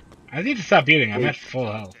 I need to stop eating. I'm at full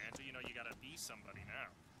health.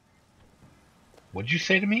 What'd you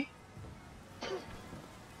say to me?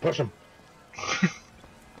 Push him.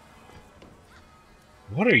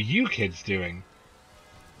 What are you kids doing?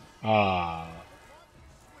 That's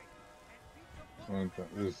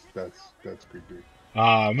creepy.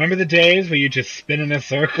 Remember the days where you just spin in a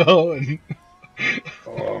circle and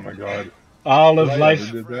oh my god. All of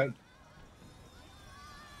life. Did that?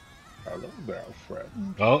 Hello there,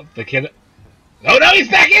 friend. Oh, the kid. Oh no, he's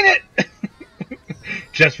back in it!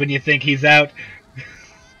 Just when you think he's out.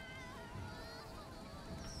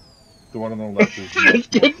 The one on the left is this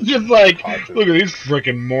kid's just like, look at these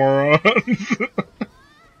freaking morons.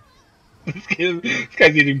 this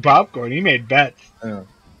guy's eating popcorn. He made bets. Yeah.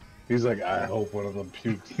 He's like, I hope one of them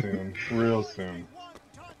pukes soon. Real soon.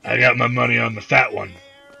 I got my money on the fat one.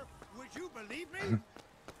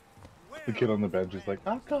 The kid on the bench is like,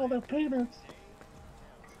 I'll call their peanuts.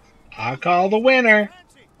 I'll call the winner.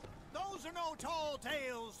 Those are no tall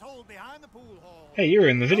tales told behind the pool hall. Hey, you were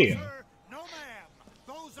in the video. No, ma'am.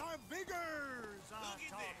 Those are vigors I'm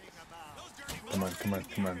talking about.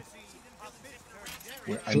 Come on.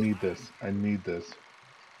 Wait, I need this.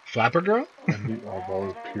 Flapper girl? I've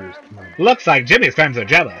always pierced. Come on. Looks like Jimmy's friends are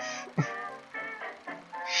jealous.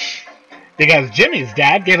 Because Jimmy's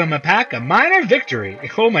dad gave him a pack of Minor Victory.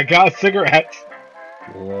 Oh my god, cigarettes.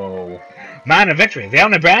 Whoa. Minor Victory, the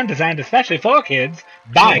only brand designed especially for kids,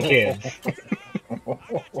 by kids.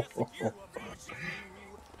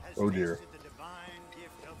 Oh dear.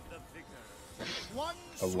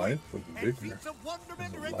 A life with vigor.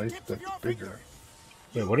 A life that's bigger.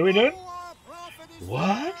 Wait, what are we doing?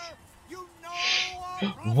 What?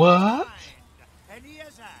 What?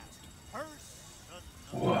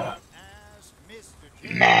 What?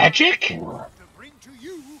 Magic?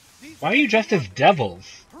 Why are you dressed as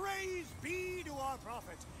devils?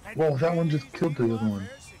 Well, that one just killed the other one.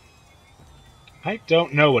 I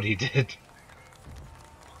don't know what he did.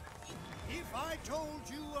 If I told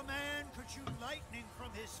you a man could shoot lightning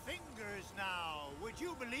from his fingers now, would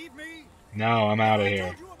you believe me? No, I'm out of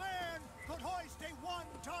here.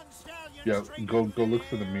 Yeah, go look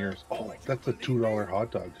for the mirrors. Oh, that's a $2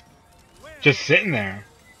 hot dog. Just sitting there.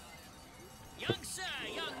 Young sir,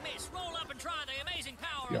 young miss, roll up and try the amazing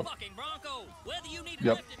power Yep. of bucking bronco. Whether you need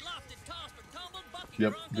Yep. lifted, lofted, tossed, or tumbled, bucking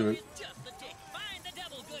Yep, bronco do it. is just the tick. Find the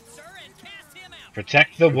devil, good sir, and cast him out.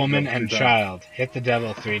 Protect the woman and child. Hit the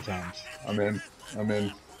devil 3 times. I'm in.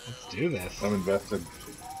 Let's do this. I'm invested.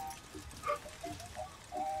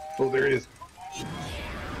 Oh, there he is.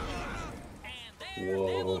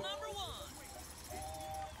 Whoa.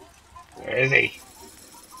 Where is he?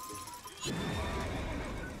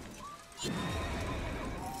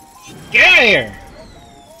 Get out of here!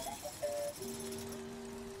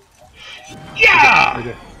 Yeah!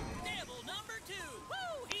 Okay.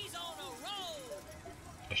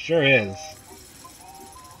 It sure is.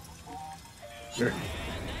 There.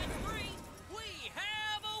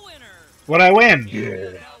 What'd I win?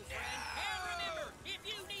 Yeah.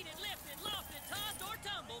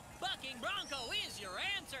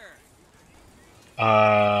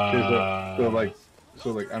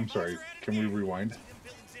 So like, I'm sorry. Can we rewind?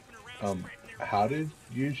 How did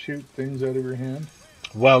you shoot things out of your hand?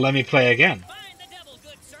 Well, let me play again.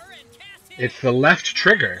 It's the left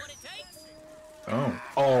trigger.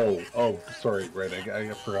 Oh, sorry, right,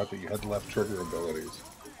 I forgot that you had left trigger abilities.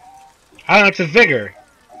 I don't know, it's a vigor.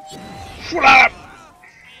 Yeah,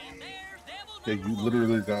 you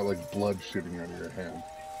literally got, like, blood shooting out of your hand.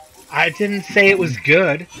 I didn't say it was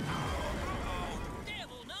good.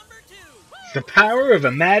 It's the power of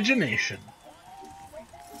imagination.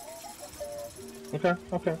 Okay.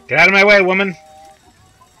 Get out of my way, woman.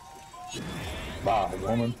 Bah,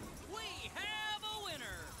 woman.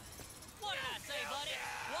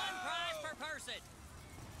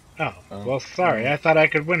 Oh, well, sorry. I thought I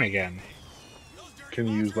could win again. Can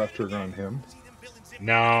you use left trigger on him?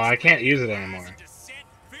 No, I can't use it anymore.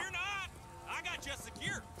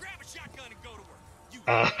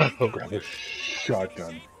 Oh. Grab a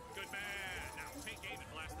shotgun.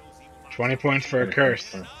 20 points for a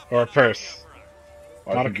curse. Or a purse.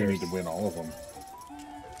 I think you need to win all of them.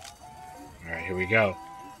 Alright, here we go.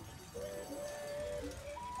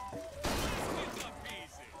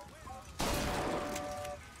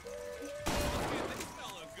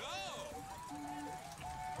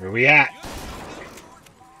 Where we at?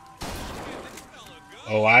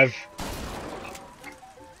 Oh, I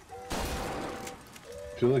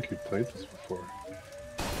feel like you've played this before.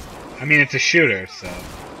 I mean, it's a shooter, so...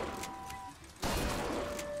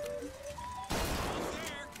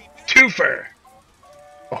 Twofer!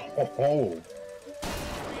 Oh.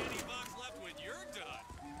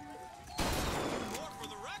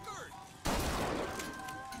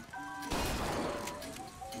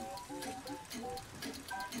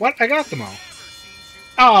 What? I got them all.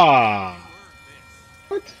 Ah.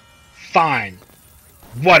 What? Fine.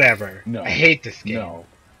 Whatever. No. I hate this game. No.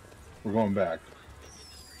 We're going back.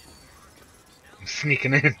 I'm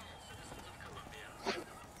sneaking in.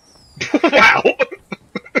 Wow.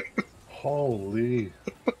 Holy.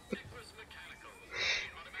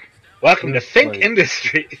 Welcome to Think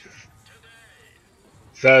Industries.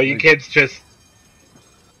 So you kids just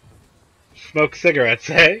smoke cigarettes,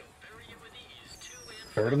 eh?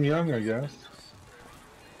 Start them young, I guess.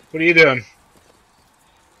 What are you doing?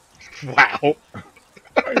 Wow.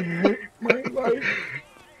 I hate my life.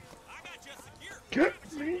 Get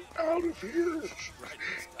me out of here.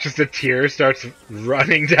 Just a tear starts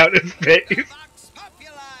running down his face.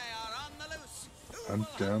 I'm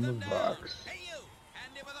down the box.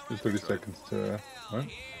 There's 30 seconds to... What?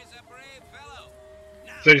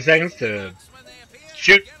 30 seconds to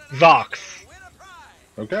shoot Vox.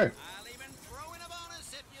 Okay.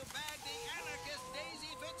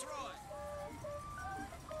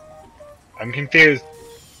 I'm confused.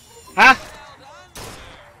 Ah!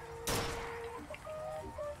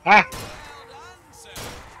 Ah!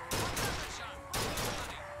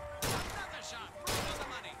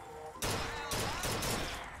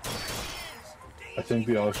 I think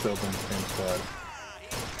they all show up in the same spot.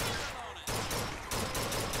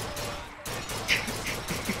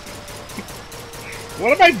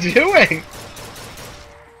 What am I doing?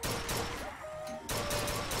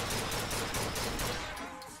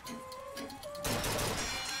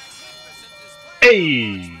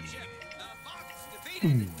 Hey!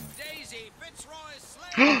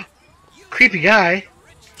 Creepy guy.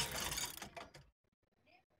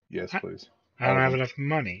 Yes, please. I don't have enough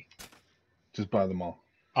money. Just buy them all.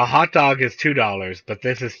 A hot dog is $2, but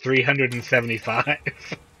this is $375.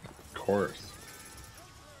 Of course.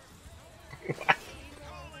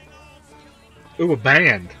 Ooh, a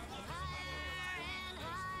band.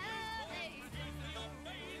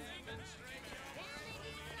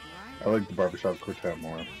 I like the barbershop quartet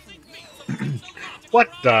more. What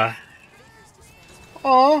the?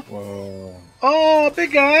 Oh. Whoa. Oh,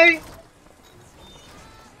 big guy.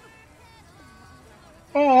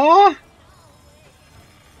 Oh.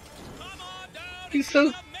 He's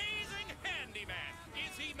so...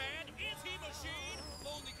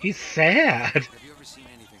 He's sad.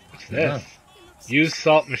 What's this? Use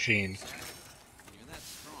salt machine.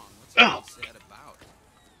 Oh.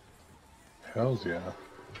 Hells yeah.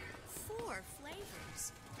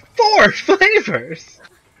 4 flavors.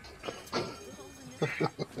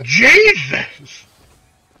 Jesus.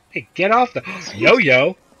 Hey, get off the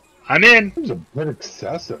yo-yo. I'm in. It's a bit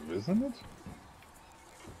excessive, isn't it?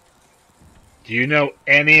 Do you know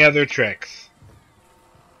any other tricks?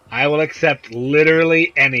 I will accept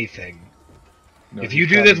literally anything. No, if you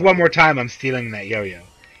do this one more time, I'm stealing that yo-yo.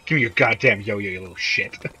 Give me your goddamn yo-yo, you little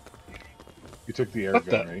shit. You took the air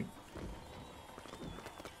gun, right?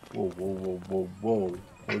 Whoa, whoa, whoa, whoa, whoa.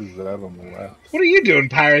 What is that on the left? What are you doing,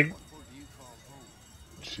 pirate?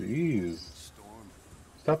 Jeez.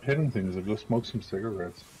 Stop hitting things and go smoke some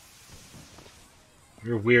cigarettes.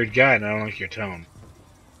 You're a weird guy and I don't like your tone.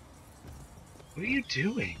 What are you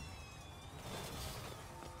doing?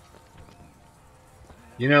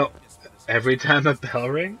 You know, every time a bell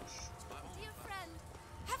rings...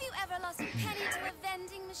 Have you ever lost a penny to a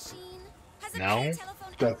vending machine? Has a No.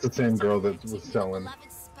 That's the same girl that was selling.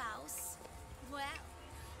 Well,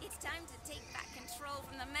 it's time to take back control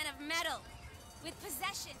from the men of metal. With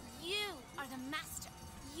possession, you are the master.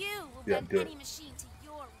 You will bend any machine to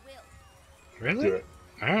your will. Really? Do it.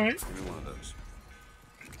 Alright. Give me one of those.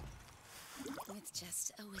 With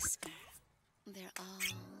just a whisper, they're all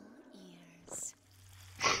ears.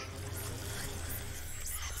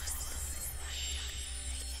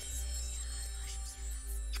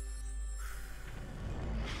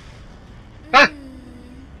 Ah!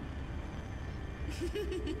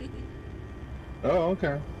 Oh,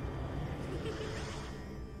 okay.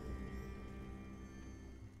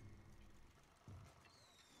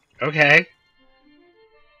 Okay.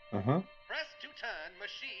 Uh-huh. Press to turn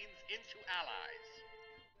machines into allies.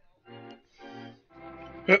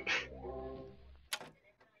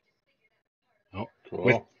 Oh. Cool.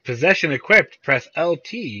 With possession equipped, press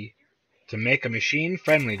LT to make a machine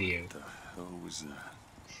friendly to you. What the hell was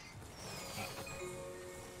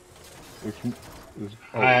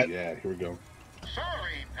that? Yeah, here we go.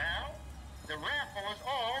 Sorry, pal. The raffle is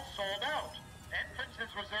all sold out. Entrance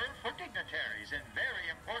is reserved for dignitaries and very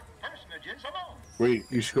important personages alone. Wait,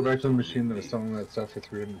 you should go back to the machine that was selling that stuff for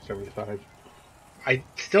 $375. I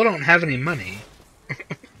still don't have any money.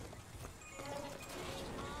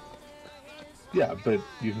 Yeah, but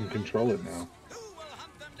you can control it now.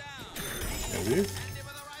 Have you?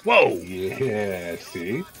 Whoa! Yeah,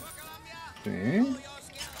 see? See?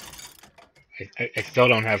 I still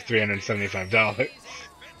don't have $375.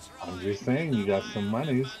 I'm just saying, you got some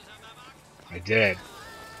monies. I did.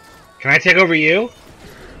 Can I take over you?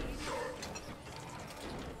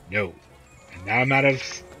 No. And now I'm out of...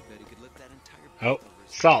 Oh,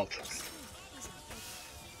 salt.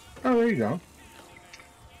 Oh, there you go.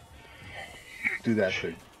 Do that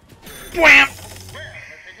thing. Wham!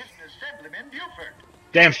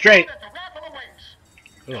 Damn straight.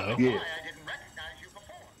 Hello. Yeah.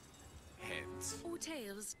 Heads. Or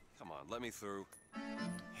tails. Come on, let me through.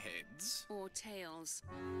 Heads. Or tails.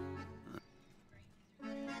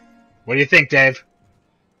 What do you think, Dave?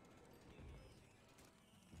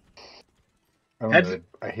 I don't know.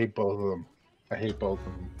 I hate both of them. I hate both of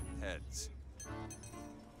them. Heads.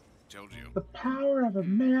 Told you. The power of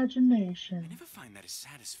imagination. I never find that as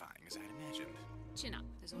satisfying as I'd imagined. Chin up.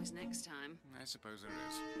 There's always next time. I suppose there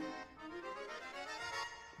is.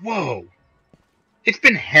 Whoa. It's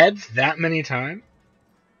been heads that many times?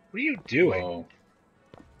 What are you doing? Whoa.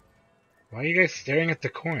 Why are you guys staring at the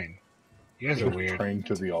coin? You guys are weird. Praying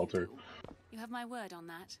to the altar. You have my word on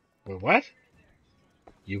that. Wait, what?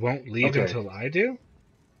 You won't leave until I do?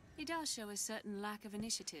 He does show a certain lack of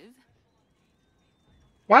initiative.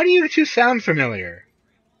 Why do you two sound familiar?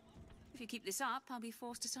 If you keep this up, I'll be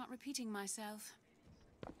forced to start repeating myself.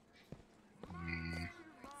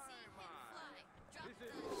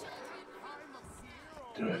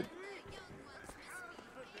 Do it.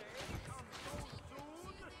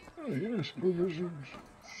 Oh, yes, provisions.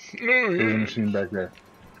 There's a machine back there.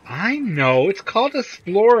 I know. It's called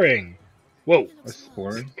exploring. Whoa.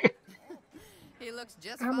 Exploring? He looks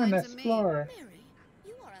just I'm fine an to me. explorer.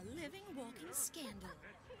 You are a living, walking scandal.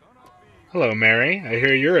 Hello, Mary. I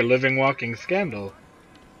hear you're a living, walking scandal.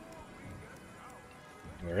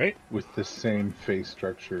 Alright. With the same face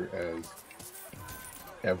structure as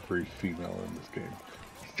every female in this game.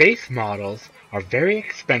 Face models are very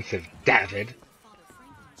expensive, David.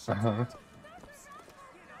 Uh-huh.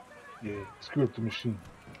 Yeah, screw up the machine.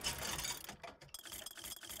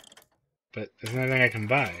 But there's nothing I can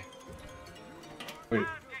buy. Wait,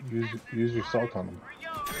 use your salt on them.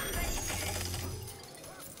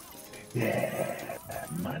 Yeah,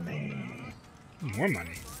 money. More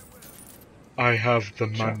money. I have the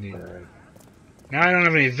money. Now I don't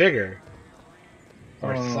have any vigor.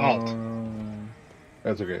 Or salt.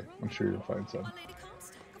 That's okay. I'm sure you'll find some.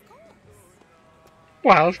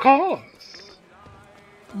 Well, of course.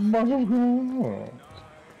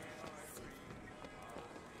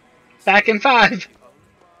 Back in 5.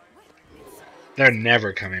 They're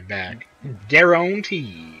never coming back.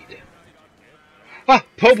 Guaranteed. Ah,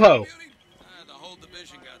 Popo. The whole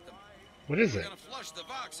division got them. What is We're it? gonna flush the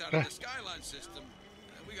Vox out of the Skyline system.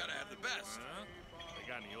 And we gotta have the best. They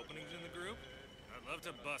got any openings in the group? I'd love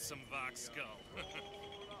to bust some Vox skull.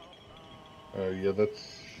 Yeah,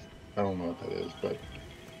 that's... I don't know what that is, but...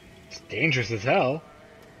 It's dangerous as hell.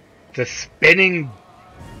 It's a spinning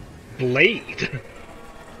blade.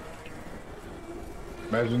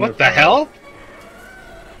 Imagine what if, the hell?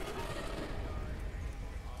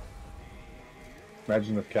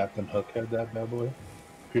 Imagine if Captain Hook had that bad boy.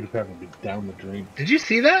 Peter Pan would be down the drain. Did you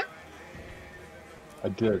see that? I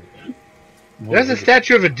did. There's a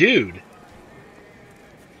statue of a dude.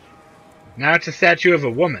 Now it's a statue of a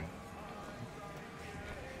woman.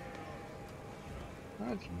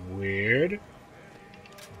 That's weird.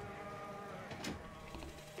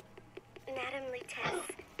 Madam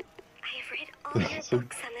Lieutenant, I have read all your So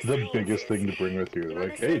books on the biggest thing to bring with you.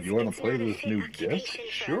 Like, hey, do you want to play this new disc?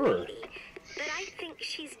 Sure. But I think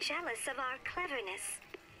she's jealous of our cleverness.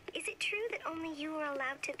 Is it true that only you are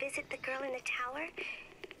allowed to visit the girl in the tower?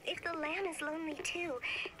 If the lamb is lonely too,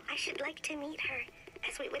 I should like to meet her,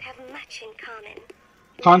 as we would have much in common.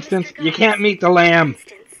 Constance, you can't meet the lamb.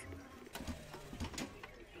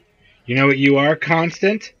 You know what you are,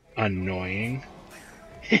 Constant? Annoying.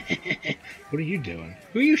 What are you doing?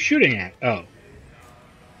 Who are you shooting at? Oh.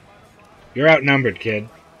 You're outnumbered, kid.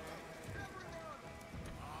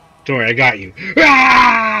 Don't worry, I got you.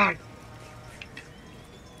 Ah!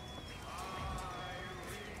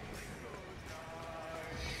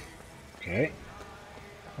 Okay.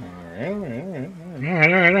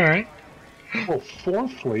 Alright. Oh, 4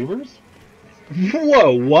 flavors?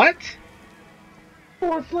 Whoa, what?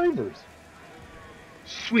 4 flavors.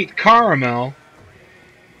 Sweet caramel.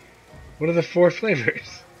 What are the 4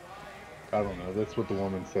 flavors? I don't know. That's what the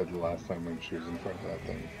woman said the last time when she was in front of that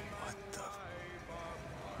thing.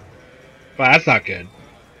 Well, that's not good.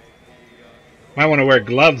 Might want to wear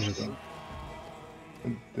gloves. Is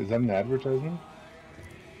that an advertisement?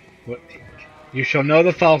 What? You shall know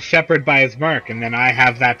the false shepherd by his mark, and then I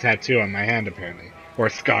have that tattoo on my hand, apparently. Or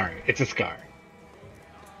scar. It's a scar.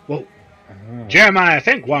 Whoa. Jeremiah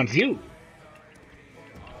Fink wants you.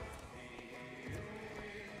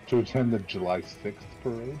 To attend the July 6th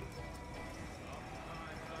parade?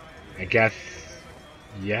 I guess...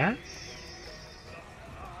 yes?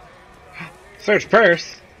 Search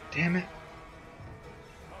purse! Damn it.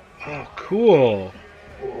 Oh, cool.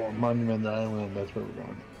 Oh, Monument Island, that's where we're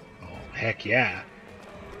going. Oh, heck yeah.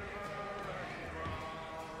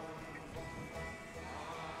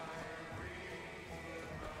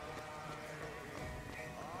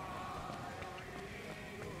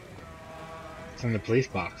 It's in the police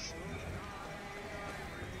box.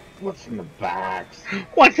 What's in the box?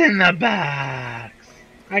 What's in the box?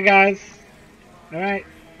 Hi, guys. Alright.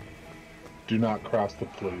 Do not cross the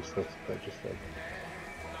police. That's what that just said.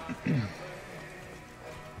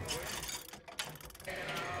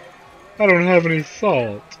 I don't have any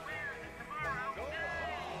salt.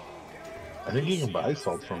 I think you can buy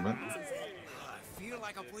salt from it.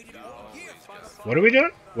 What are we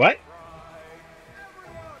doing? What?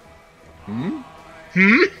 Hmm?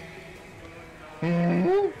 Hmm?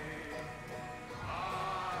 Hmm?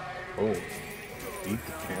 Oh. Eat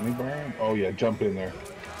the candy bar? Oh yeah, jump in there.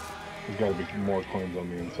 There's gotta be more coins on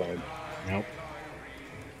the inside. Nope.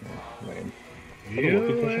 Oh, lame. You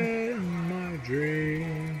in my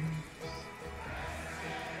dreams.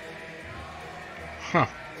 Huh.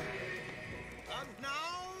 And now,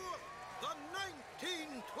 the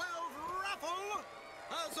 1912 raffle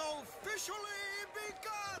has officially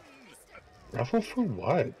begun! Raffle for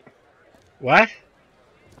what? What?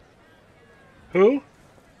 Who?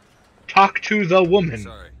 Talk to the woman.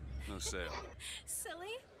 Sorry, no sale.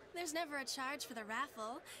 Silly? There's never a charge for the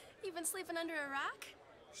raffle. You've been sleeping under a rock?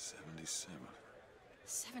 77.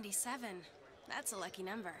 77. That's a lucky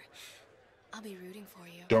number. I'll be rooting for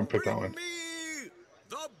you. Don't pick that one.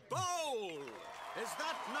 The bowl! Is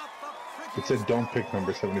that not the It said don't pick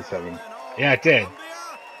number 77. Yeah, it did.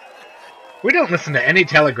 We don't listen to any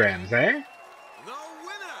telegrams, eh? The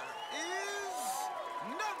winner is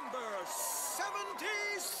number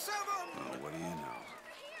 77! Oh, what do you know?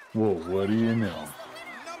 Whoa, what do you know?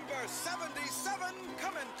 Number 77,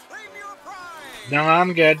 come and claim your prize! No,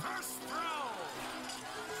 I'm good.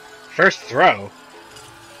 First throw?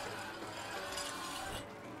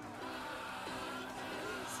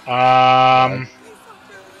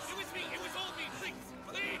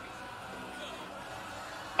 Please,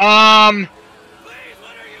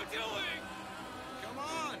 what are you doing? Come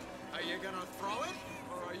on, are you gonna throw it?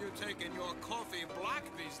 Or are you taking your coffee black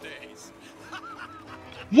these days?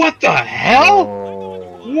 What the hell?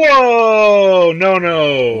 Whoa!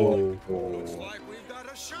 No. Looks like we've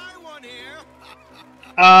got a shy one here.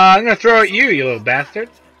 I'm gonna throw at you, you little bastard.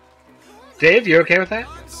 Dave, you okay with that?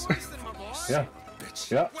 Yeah.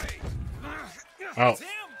 Yeah. Oh.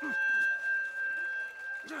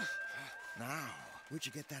 Now, where'd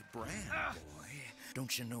you get that brand, boy?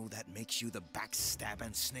 Don't you know that makes you the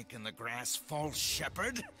backstabbing snake in the grass false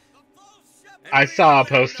shepherd? I saw a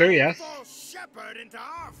poster, yes. False shepherd into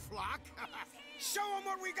our flock. Show them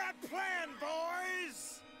what we got planned,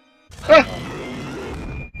 boys.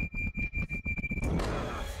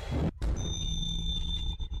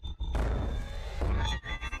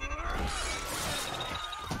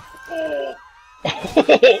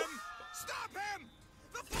 Stop him!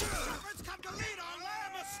 The false shepherds come to lead our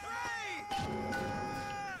lamb astray!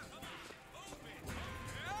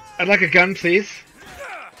 I'd like a gun, please.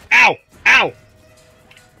 Ow! Ow!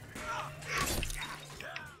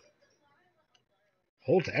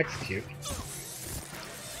 Hold to execute.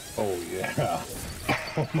 Oh yeah.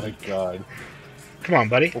 Oh my god. Come on,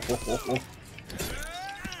 buddy.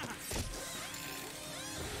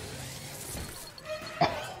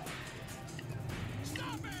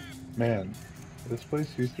 Man, this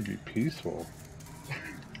place used to be peaceful.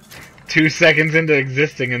 2 seconds into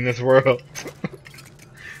existing in this world.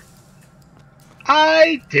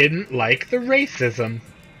 I didn't like the racism.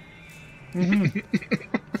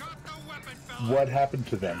 What happened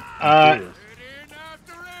to them?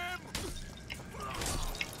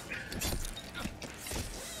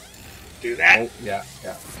 Do that. Oh,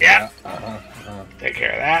 yeah. Take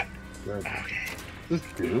care of that. Good. Okay. Is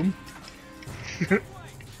this Doom?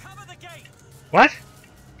 What?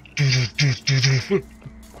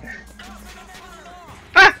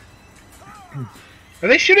 Ah! Are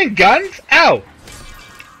they shooting guns? Ow!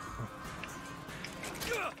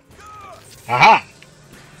 Aha!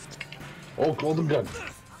 Oh, golden gun.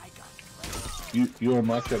 You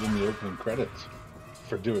unlocked that in the opening credits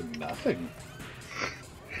for doing nothing.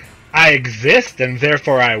 I exist, and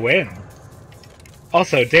therefore I win.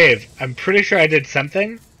 Also, Dave, I'm pretty sure I did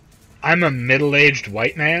something. I'm a middle-aged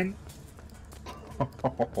white man.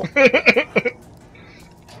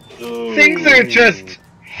 Things are just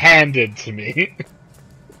handed to me.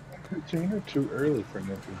 13 or too early for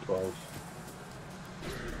 1912.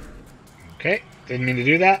 Okay, didn't mean to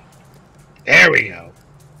do that. There we go.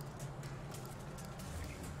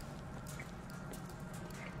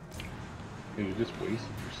 You just wasted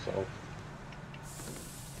yourself.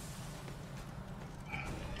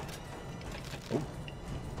 Oh.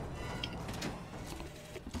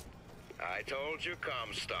 I told you,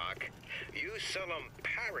 Comstock. You sell them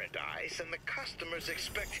paradise, and the customers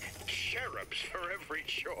expect cherubs for every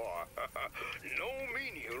chore. No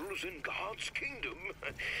menials in God's kingdom.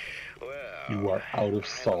 Well, You are out of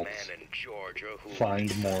salt.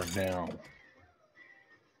 Find more now.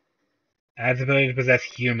 Adds the ability to possess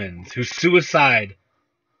humans whose suicide.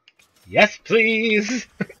 Yes, please.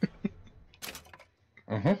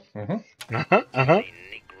 Whoa!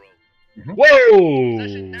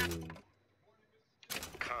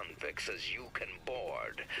 Convicts as you can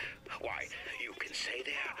board. Why, you can say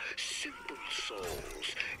they're simple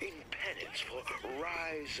souls in penance for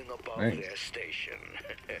rising above their station.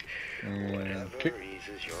 Whatever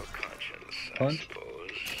eases your conscience, I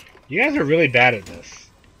suppose. You guys are really bad at this.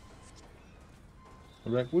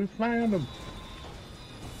 Like, we found him.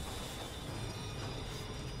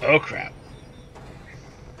 Oh crap.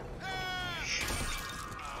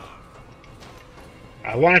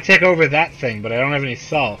 I want to take over that thing, but I don't have any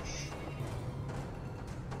salts.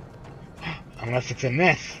 Unless it's in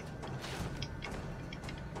this.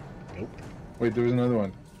 Nope. Wait, there was another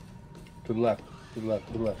one. To the left, to the left,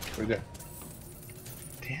 to the left. Right there.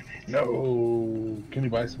 Damn it. No. Can you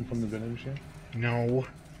buy some from the vending machine? No.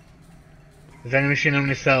 The vending machine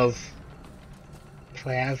only sells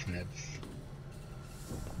plasmids.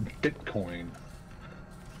 Bitcoin.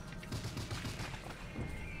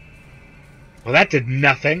 Well, that did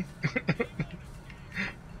nothing.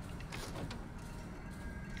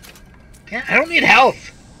 Yeah, I don't need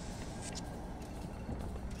health.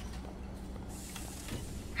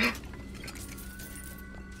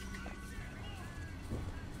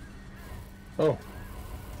 Oh.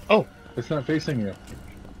 Oh. It's not facing you.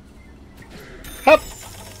 Up.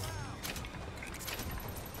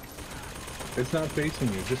 It's not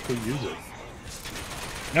facing you. Just go use it.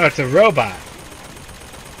 No, it's a robot.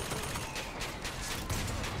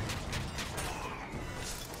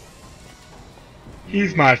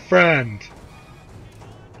 He's my friend.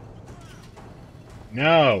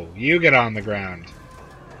 No, you get on the ground.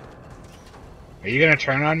 Are you gonna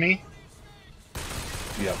turn on me?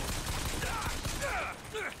 Yep.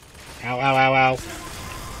 Ow, ow, ow, ow.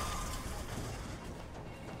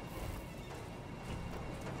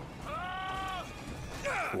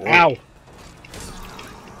 Whoa. Ow.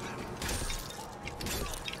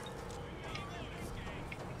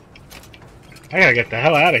 I gotta get the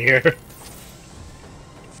hell out of here.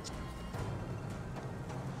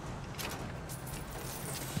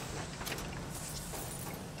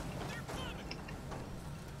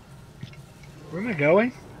 Where am I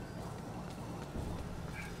going?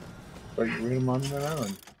 Are you reading on that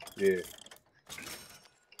island? Yeah.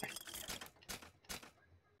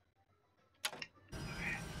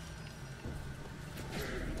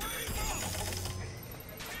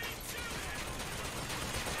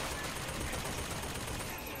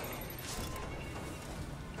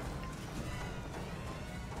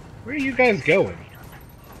 Where are you guys going?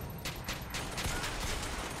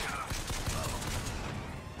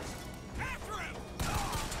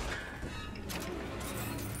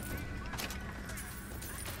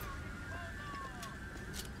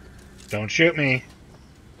 Don't shoot me.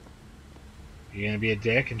 You gonna be a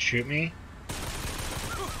dick and shoot me?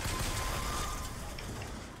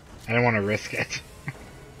 I don't want to risk it.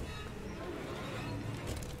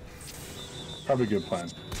 Probably a good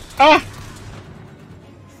plan. Ah!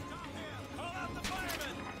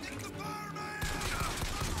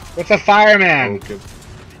 What's a fireman? Okay.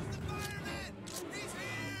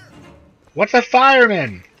 What's a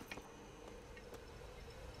fireman?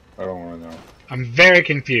 I don't want to know. I'm very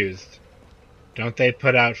confused. Don't they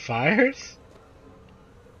put out fires?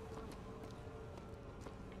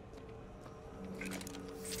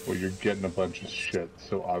 Well, you're getting a bunch of shit,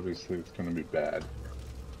 so obviously it's going to be bad.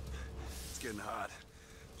 It's getting hot.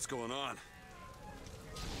 What's going on?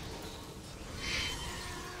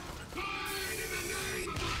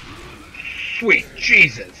 Sweet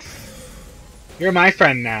Jesus. You're my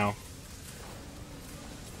friend now.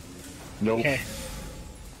 Nope. Okay.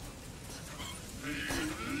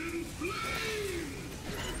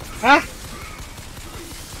 Ah!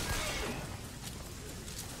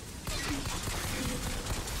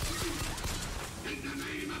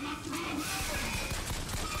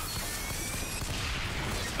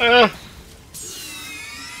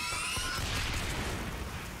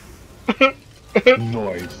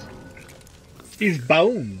 Noise. He's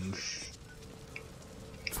bones.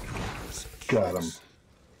 Got him.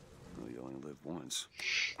 Well, you only live once.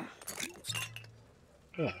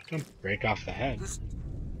 Don't break off the head.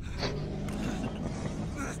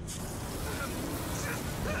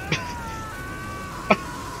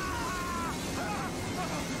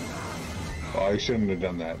 Oh, I shouldn't have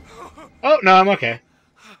done that. Oh, no, I'm okay.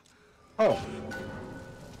 Oh.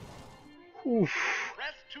 Oof.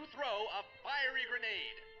 Press to throw a fiery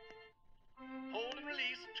grenade. Hold and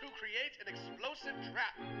release to create an explosive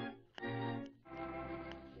trap.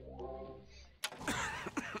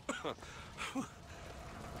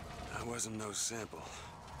 That wasn't no sample.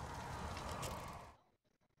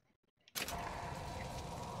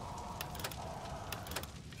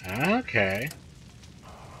 Okay.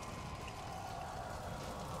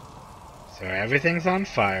 So everything's on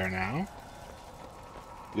fire now.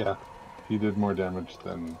 Yeah, he did more damage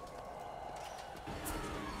than...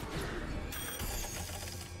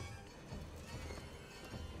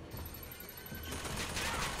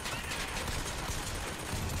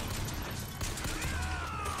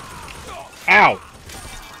 Ow!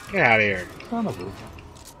 Get out of here. Son of a...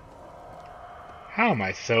 How am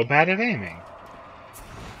I so bad at aiming?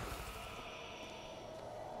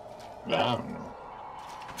 I don't know.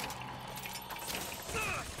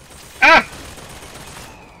 Ah!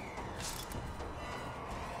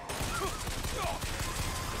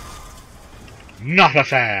 Not a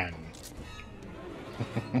fan.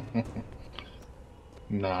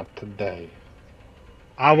 Not today.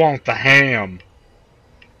 I want the ham.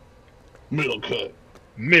 Middle cut.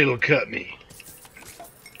 Middle cut me.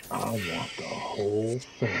 I want the whole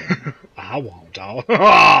thing. I want all.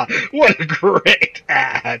 Oh, what a great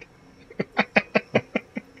ad.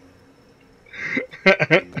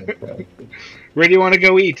 Where do you want to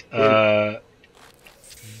go eat? There's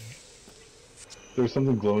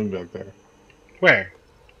something glowing back there. Where?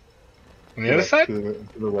 On the other side? To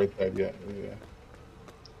the right side, yeah.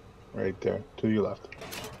 Right there. To your left.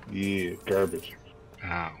 Yeah, garbage.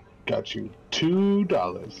 Ow. Got you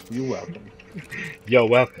 $2. You're welcome. You're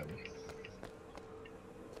welcome.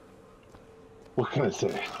 What can I say?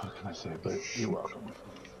 What can I say? But you're welcome.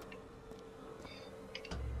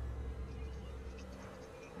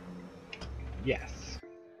 Yes.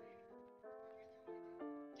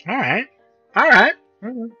 Alright. Alright.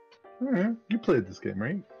 Alright. You played this game,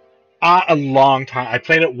 right? A long time. I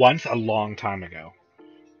played it once a long time ago.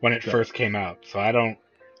 When it first came out. So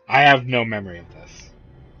I have no memory of this.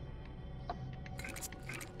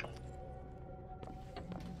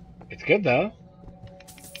 It's good though.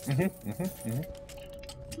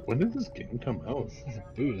 When did this game come out?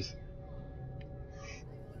 Booze.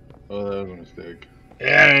 Oh, that was a mistake.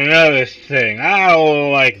 And another thing. I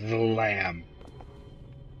don't like the lamb.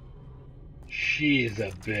 She's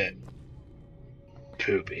a bit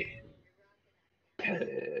poopy.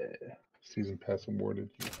 Season pass awarded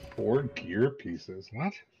you 4 gear pieces.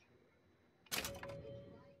 What?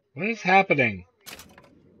 What is happening?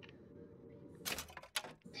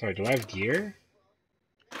 Sorry, do I have gear?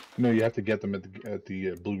 No, you have to get them at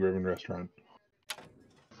the Blue Ribbon restaurant.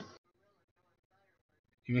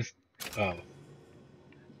 You must... Oh.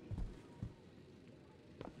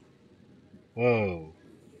 Whoa.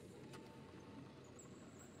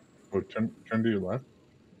 Oh, turn to your left.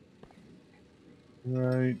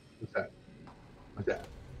 Right. What's that? What's that?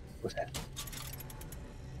 What's that?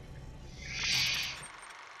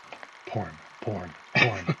 Porn.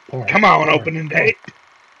 Come on, opening day.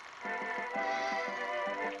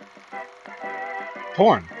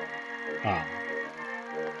 Porn. Oh.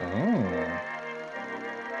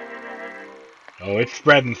 Oh, it's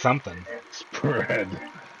spreading something. Spread.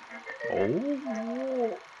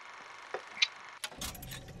 Oh.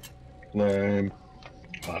 Lame.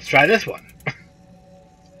 Well, let's try this one.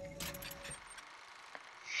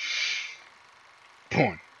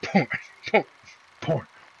 Porn.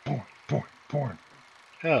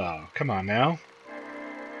 Oh, come on now.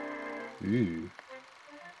 Ew.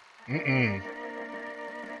 Mm-mm.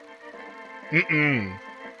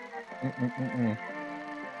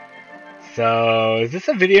 So, is this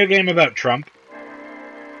a video game about Trump?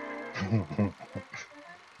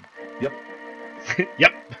 Yep.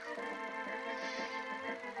 Yep.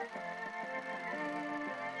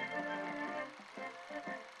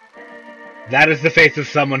 That is the face of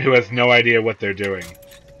someone who has no idea what they're doing.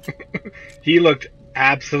 He looked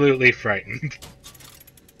absolutely frightened.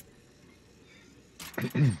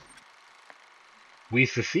 We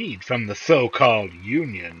secede from the so-called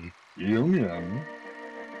Union. Union?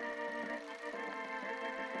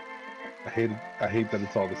 I hate that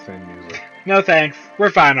it's all the same music. No thanks.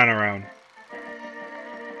 We're fine on our own.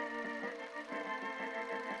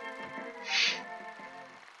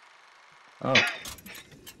 Oh.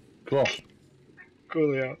 Cool.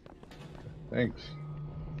 Coolio. Thanks.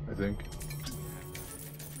 I think.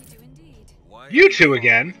 We do indeed. You two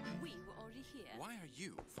again. We were already here. Why are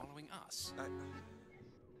you following us?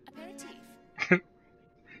 Aperitif.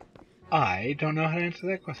 I don't know how to answer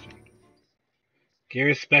that question.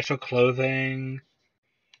 Gear special clothing.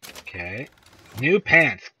 Okay. New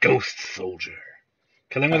pants. Ghost soldier.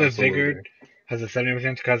 Killing with a vigor has a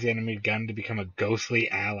 70% to cause the enemy gun to become a ghostly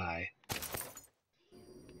ally.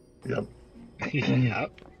 Yep.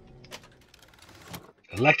 Yep.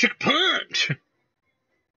 Electric punch.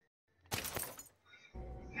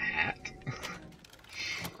 Hat.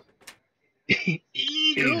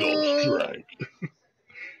 Eagle strike.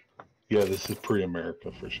 Yeah, this is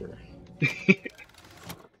pre-America for sure.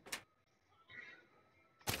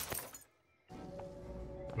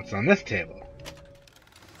 What's on this table?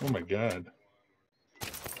 Oh my god.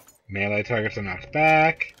 Melee targets are knocked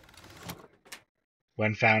back.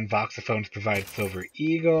 When found, voxophones provide silver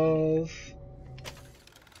eagles.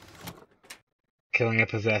 Killing a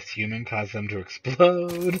possessed human causes them to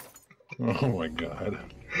explode. Oh my god.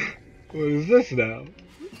 What is this now?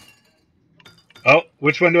 Oh,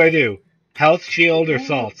 which one do I do? Health, shield, or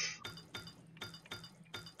salts?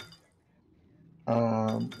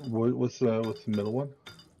 What's the middle one?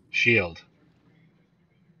 Shield.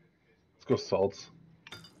 Let's go salts.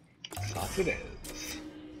 Salts it is.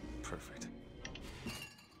 Perfect.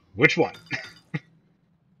 Which one?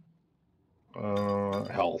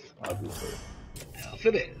 Health, obviously. Health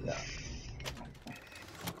it is.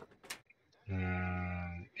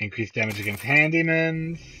 Increased damage against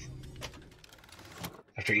handymans.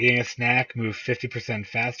 After eating a snack, move 50%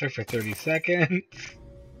 faster for 30 seconds.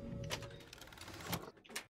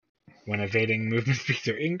 When evading, movement speeds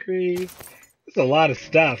are increased. That's a lot of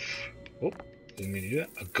stuff. Oh, didn't mean to do that.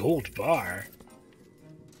 A gold bar.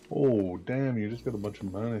 Oh, damn, you just got a bunch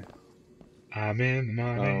of money. I'm in the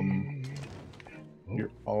money.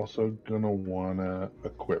 You're also gonna wanna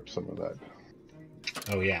equip some of that.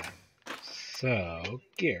 Oh, yeah. So,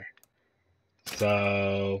 gear.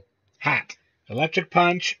 So, hat. Electric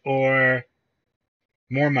punch or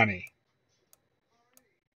more money?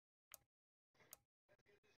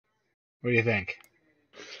 What do you think?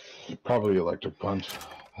 Probably electric punch.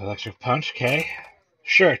 Electric punch, okay.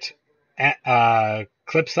 Shirt.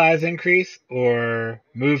 Clip size increase or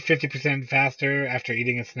move 50% faster after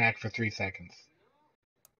eating a snack for 3 seconds?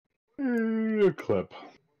 A clip.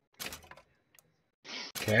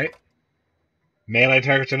 Okay. Melee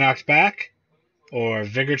targets are knocked back, or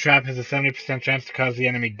Vigor Trap has a 70% chance to cause the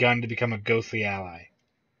enemy gun to become a ghostly ally.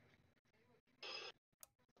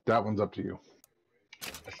 That one's up to you.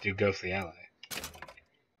 Let's do ghostly ally.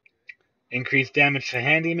 Increased damage to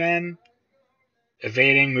handymen.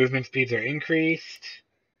 Evading movement speeds are increased.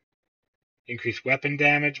 Increased weapon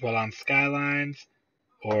damage while on skylines,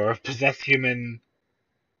 or possessed human.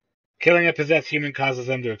 Killing a possessed human causes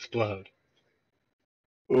them to explode.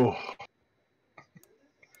 Oh.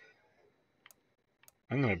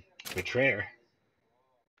 I'm gonna betray her.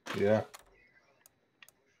 Yeah.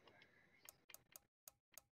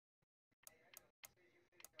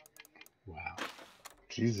 Wow.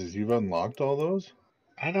 Jesus, you've unlocked all those?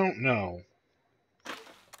 I don't know.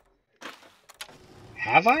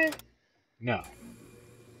 Have I? No.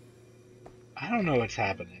 I don't know what's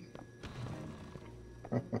happening.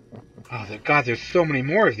 Oh, God, there's so many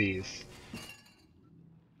more of these.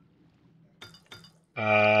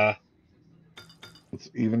 Let's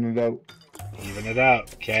even it out. Even it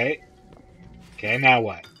out. Okay. Okay, now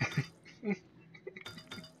what? Let's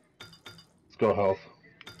go health.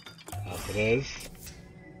 Health it is.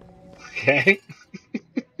 Okay.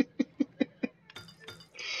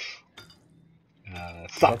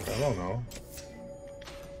 Stop. I don't know.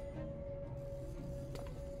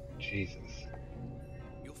 Jesus.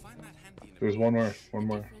 There's one more. One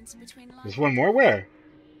more. There's one more? Where?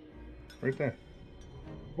 Right there.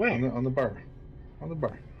 Where? On the bar. On the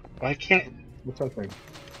bar. Why can't... What's that thing?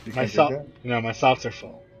 You My can't salt... take that? No, my salts are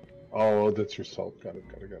full. Oh, that's your salt. Got it.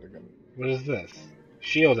 What is this?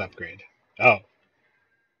 Shield upgrade. Oh.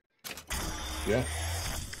 Yeah.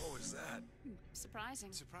 What was that?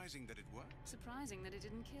 Surprising. Surprising that it worked. Surprising that it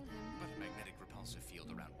didn't kill him. But a magnetic repulsor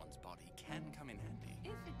field around one's body can come in handy.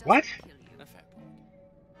 If it doesn't What? kill you. A fair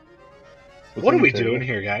point. What are we doing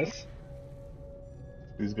here, guys?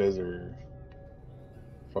 These guys are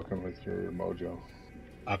fucking with your mojo.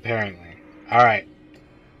 Apparently. Alright.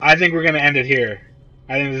 I think we're going to end it here.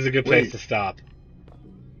 I think this is a good place to stop.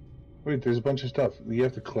 Wait, there's a bunch of stuff. You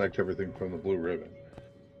have to collect everything from the blue ribbon.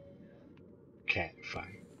 Okay,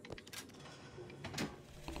 fine.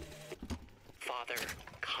 Father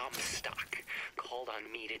Comstock called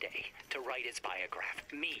on me today to write his biograph.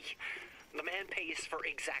 Me. The man pays for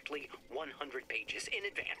exactly 100 pages in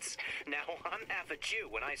advance. Now, I'm half a Jew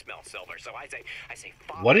when I smell silver, so I say,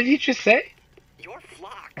 Father, What did he just say? Your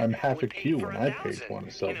flock I'm half a would pay Q for when I 1,000. paid one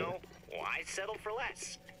silver. You know, why settle for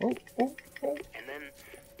less? Oh. And then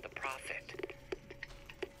the prophet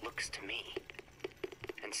looks to me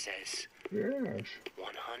and says, Yes.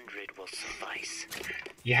 100 will suffice.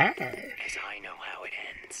 Yeah. As I know how it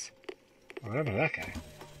ends. I don't know that guy.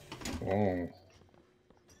 Oh.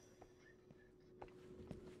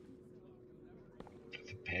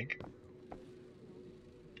 That's a pig.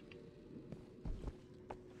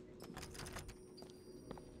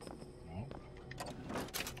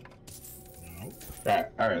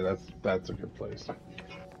 Alright, that's a good place.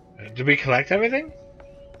 Did we collect everything?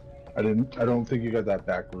 I don't think you got that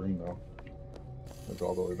back room though. Like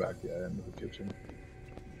all the way back, yeah, into the kitchen.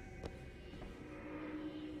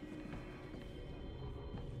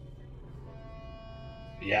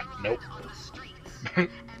 Yeah, nope.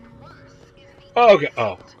 Oh, okay.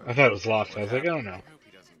 Oh, I thought it was locked. I was like, oh no.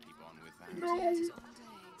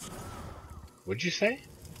 What'd you say?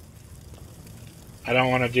 I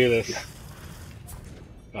don't want to do this. Yeah.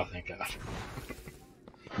 Oh, thank God.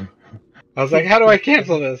 I was like, how do I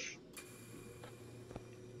cancel this?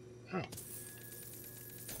 Oh.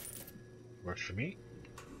 Works for me.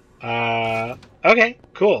 Okay,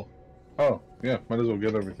 cool. Oh, yeah, might as well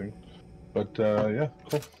get everything. But, yeah,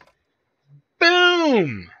 cool.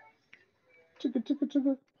 Boom!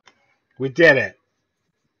 Chicka. We did it.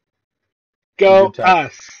 Go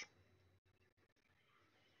us.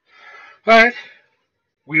 Alright.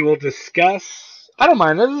 We will discuss... I don't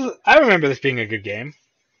mind. I remember this being a good game.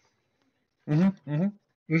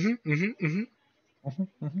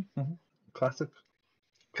 Classic.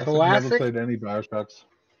 Classic. Never played any BioShocks.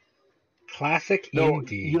 Classic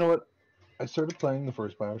indeed. You know what? I started playing the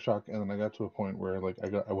first BioShock, and then I got to a point where like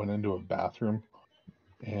I went into a bathroom,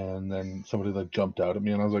 and then somebody like jumped out at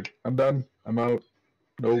me, and I was like, I'm done. I'm out.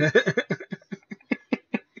 Nope.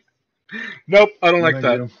 Nope. I don't like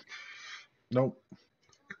that. Nope.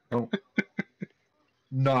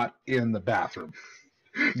 Not in the bathroom.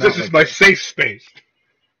 This is my safe space.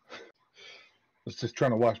 I was just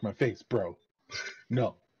trying to wash my face, bro.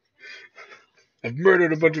 No. I've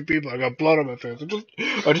murdered a bunch of people. I got blood on my face.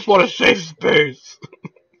 I just want a safe space.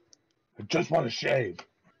 I just want to shave.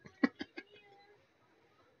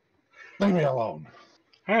 Leave me alone.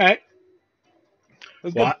 Alright.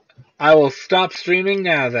 Well, I will stop streaming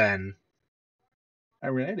now then.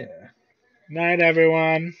 Alrighty. Night,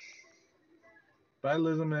 everyone. Bye,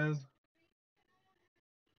 Liz and Miz.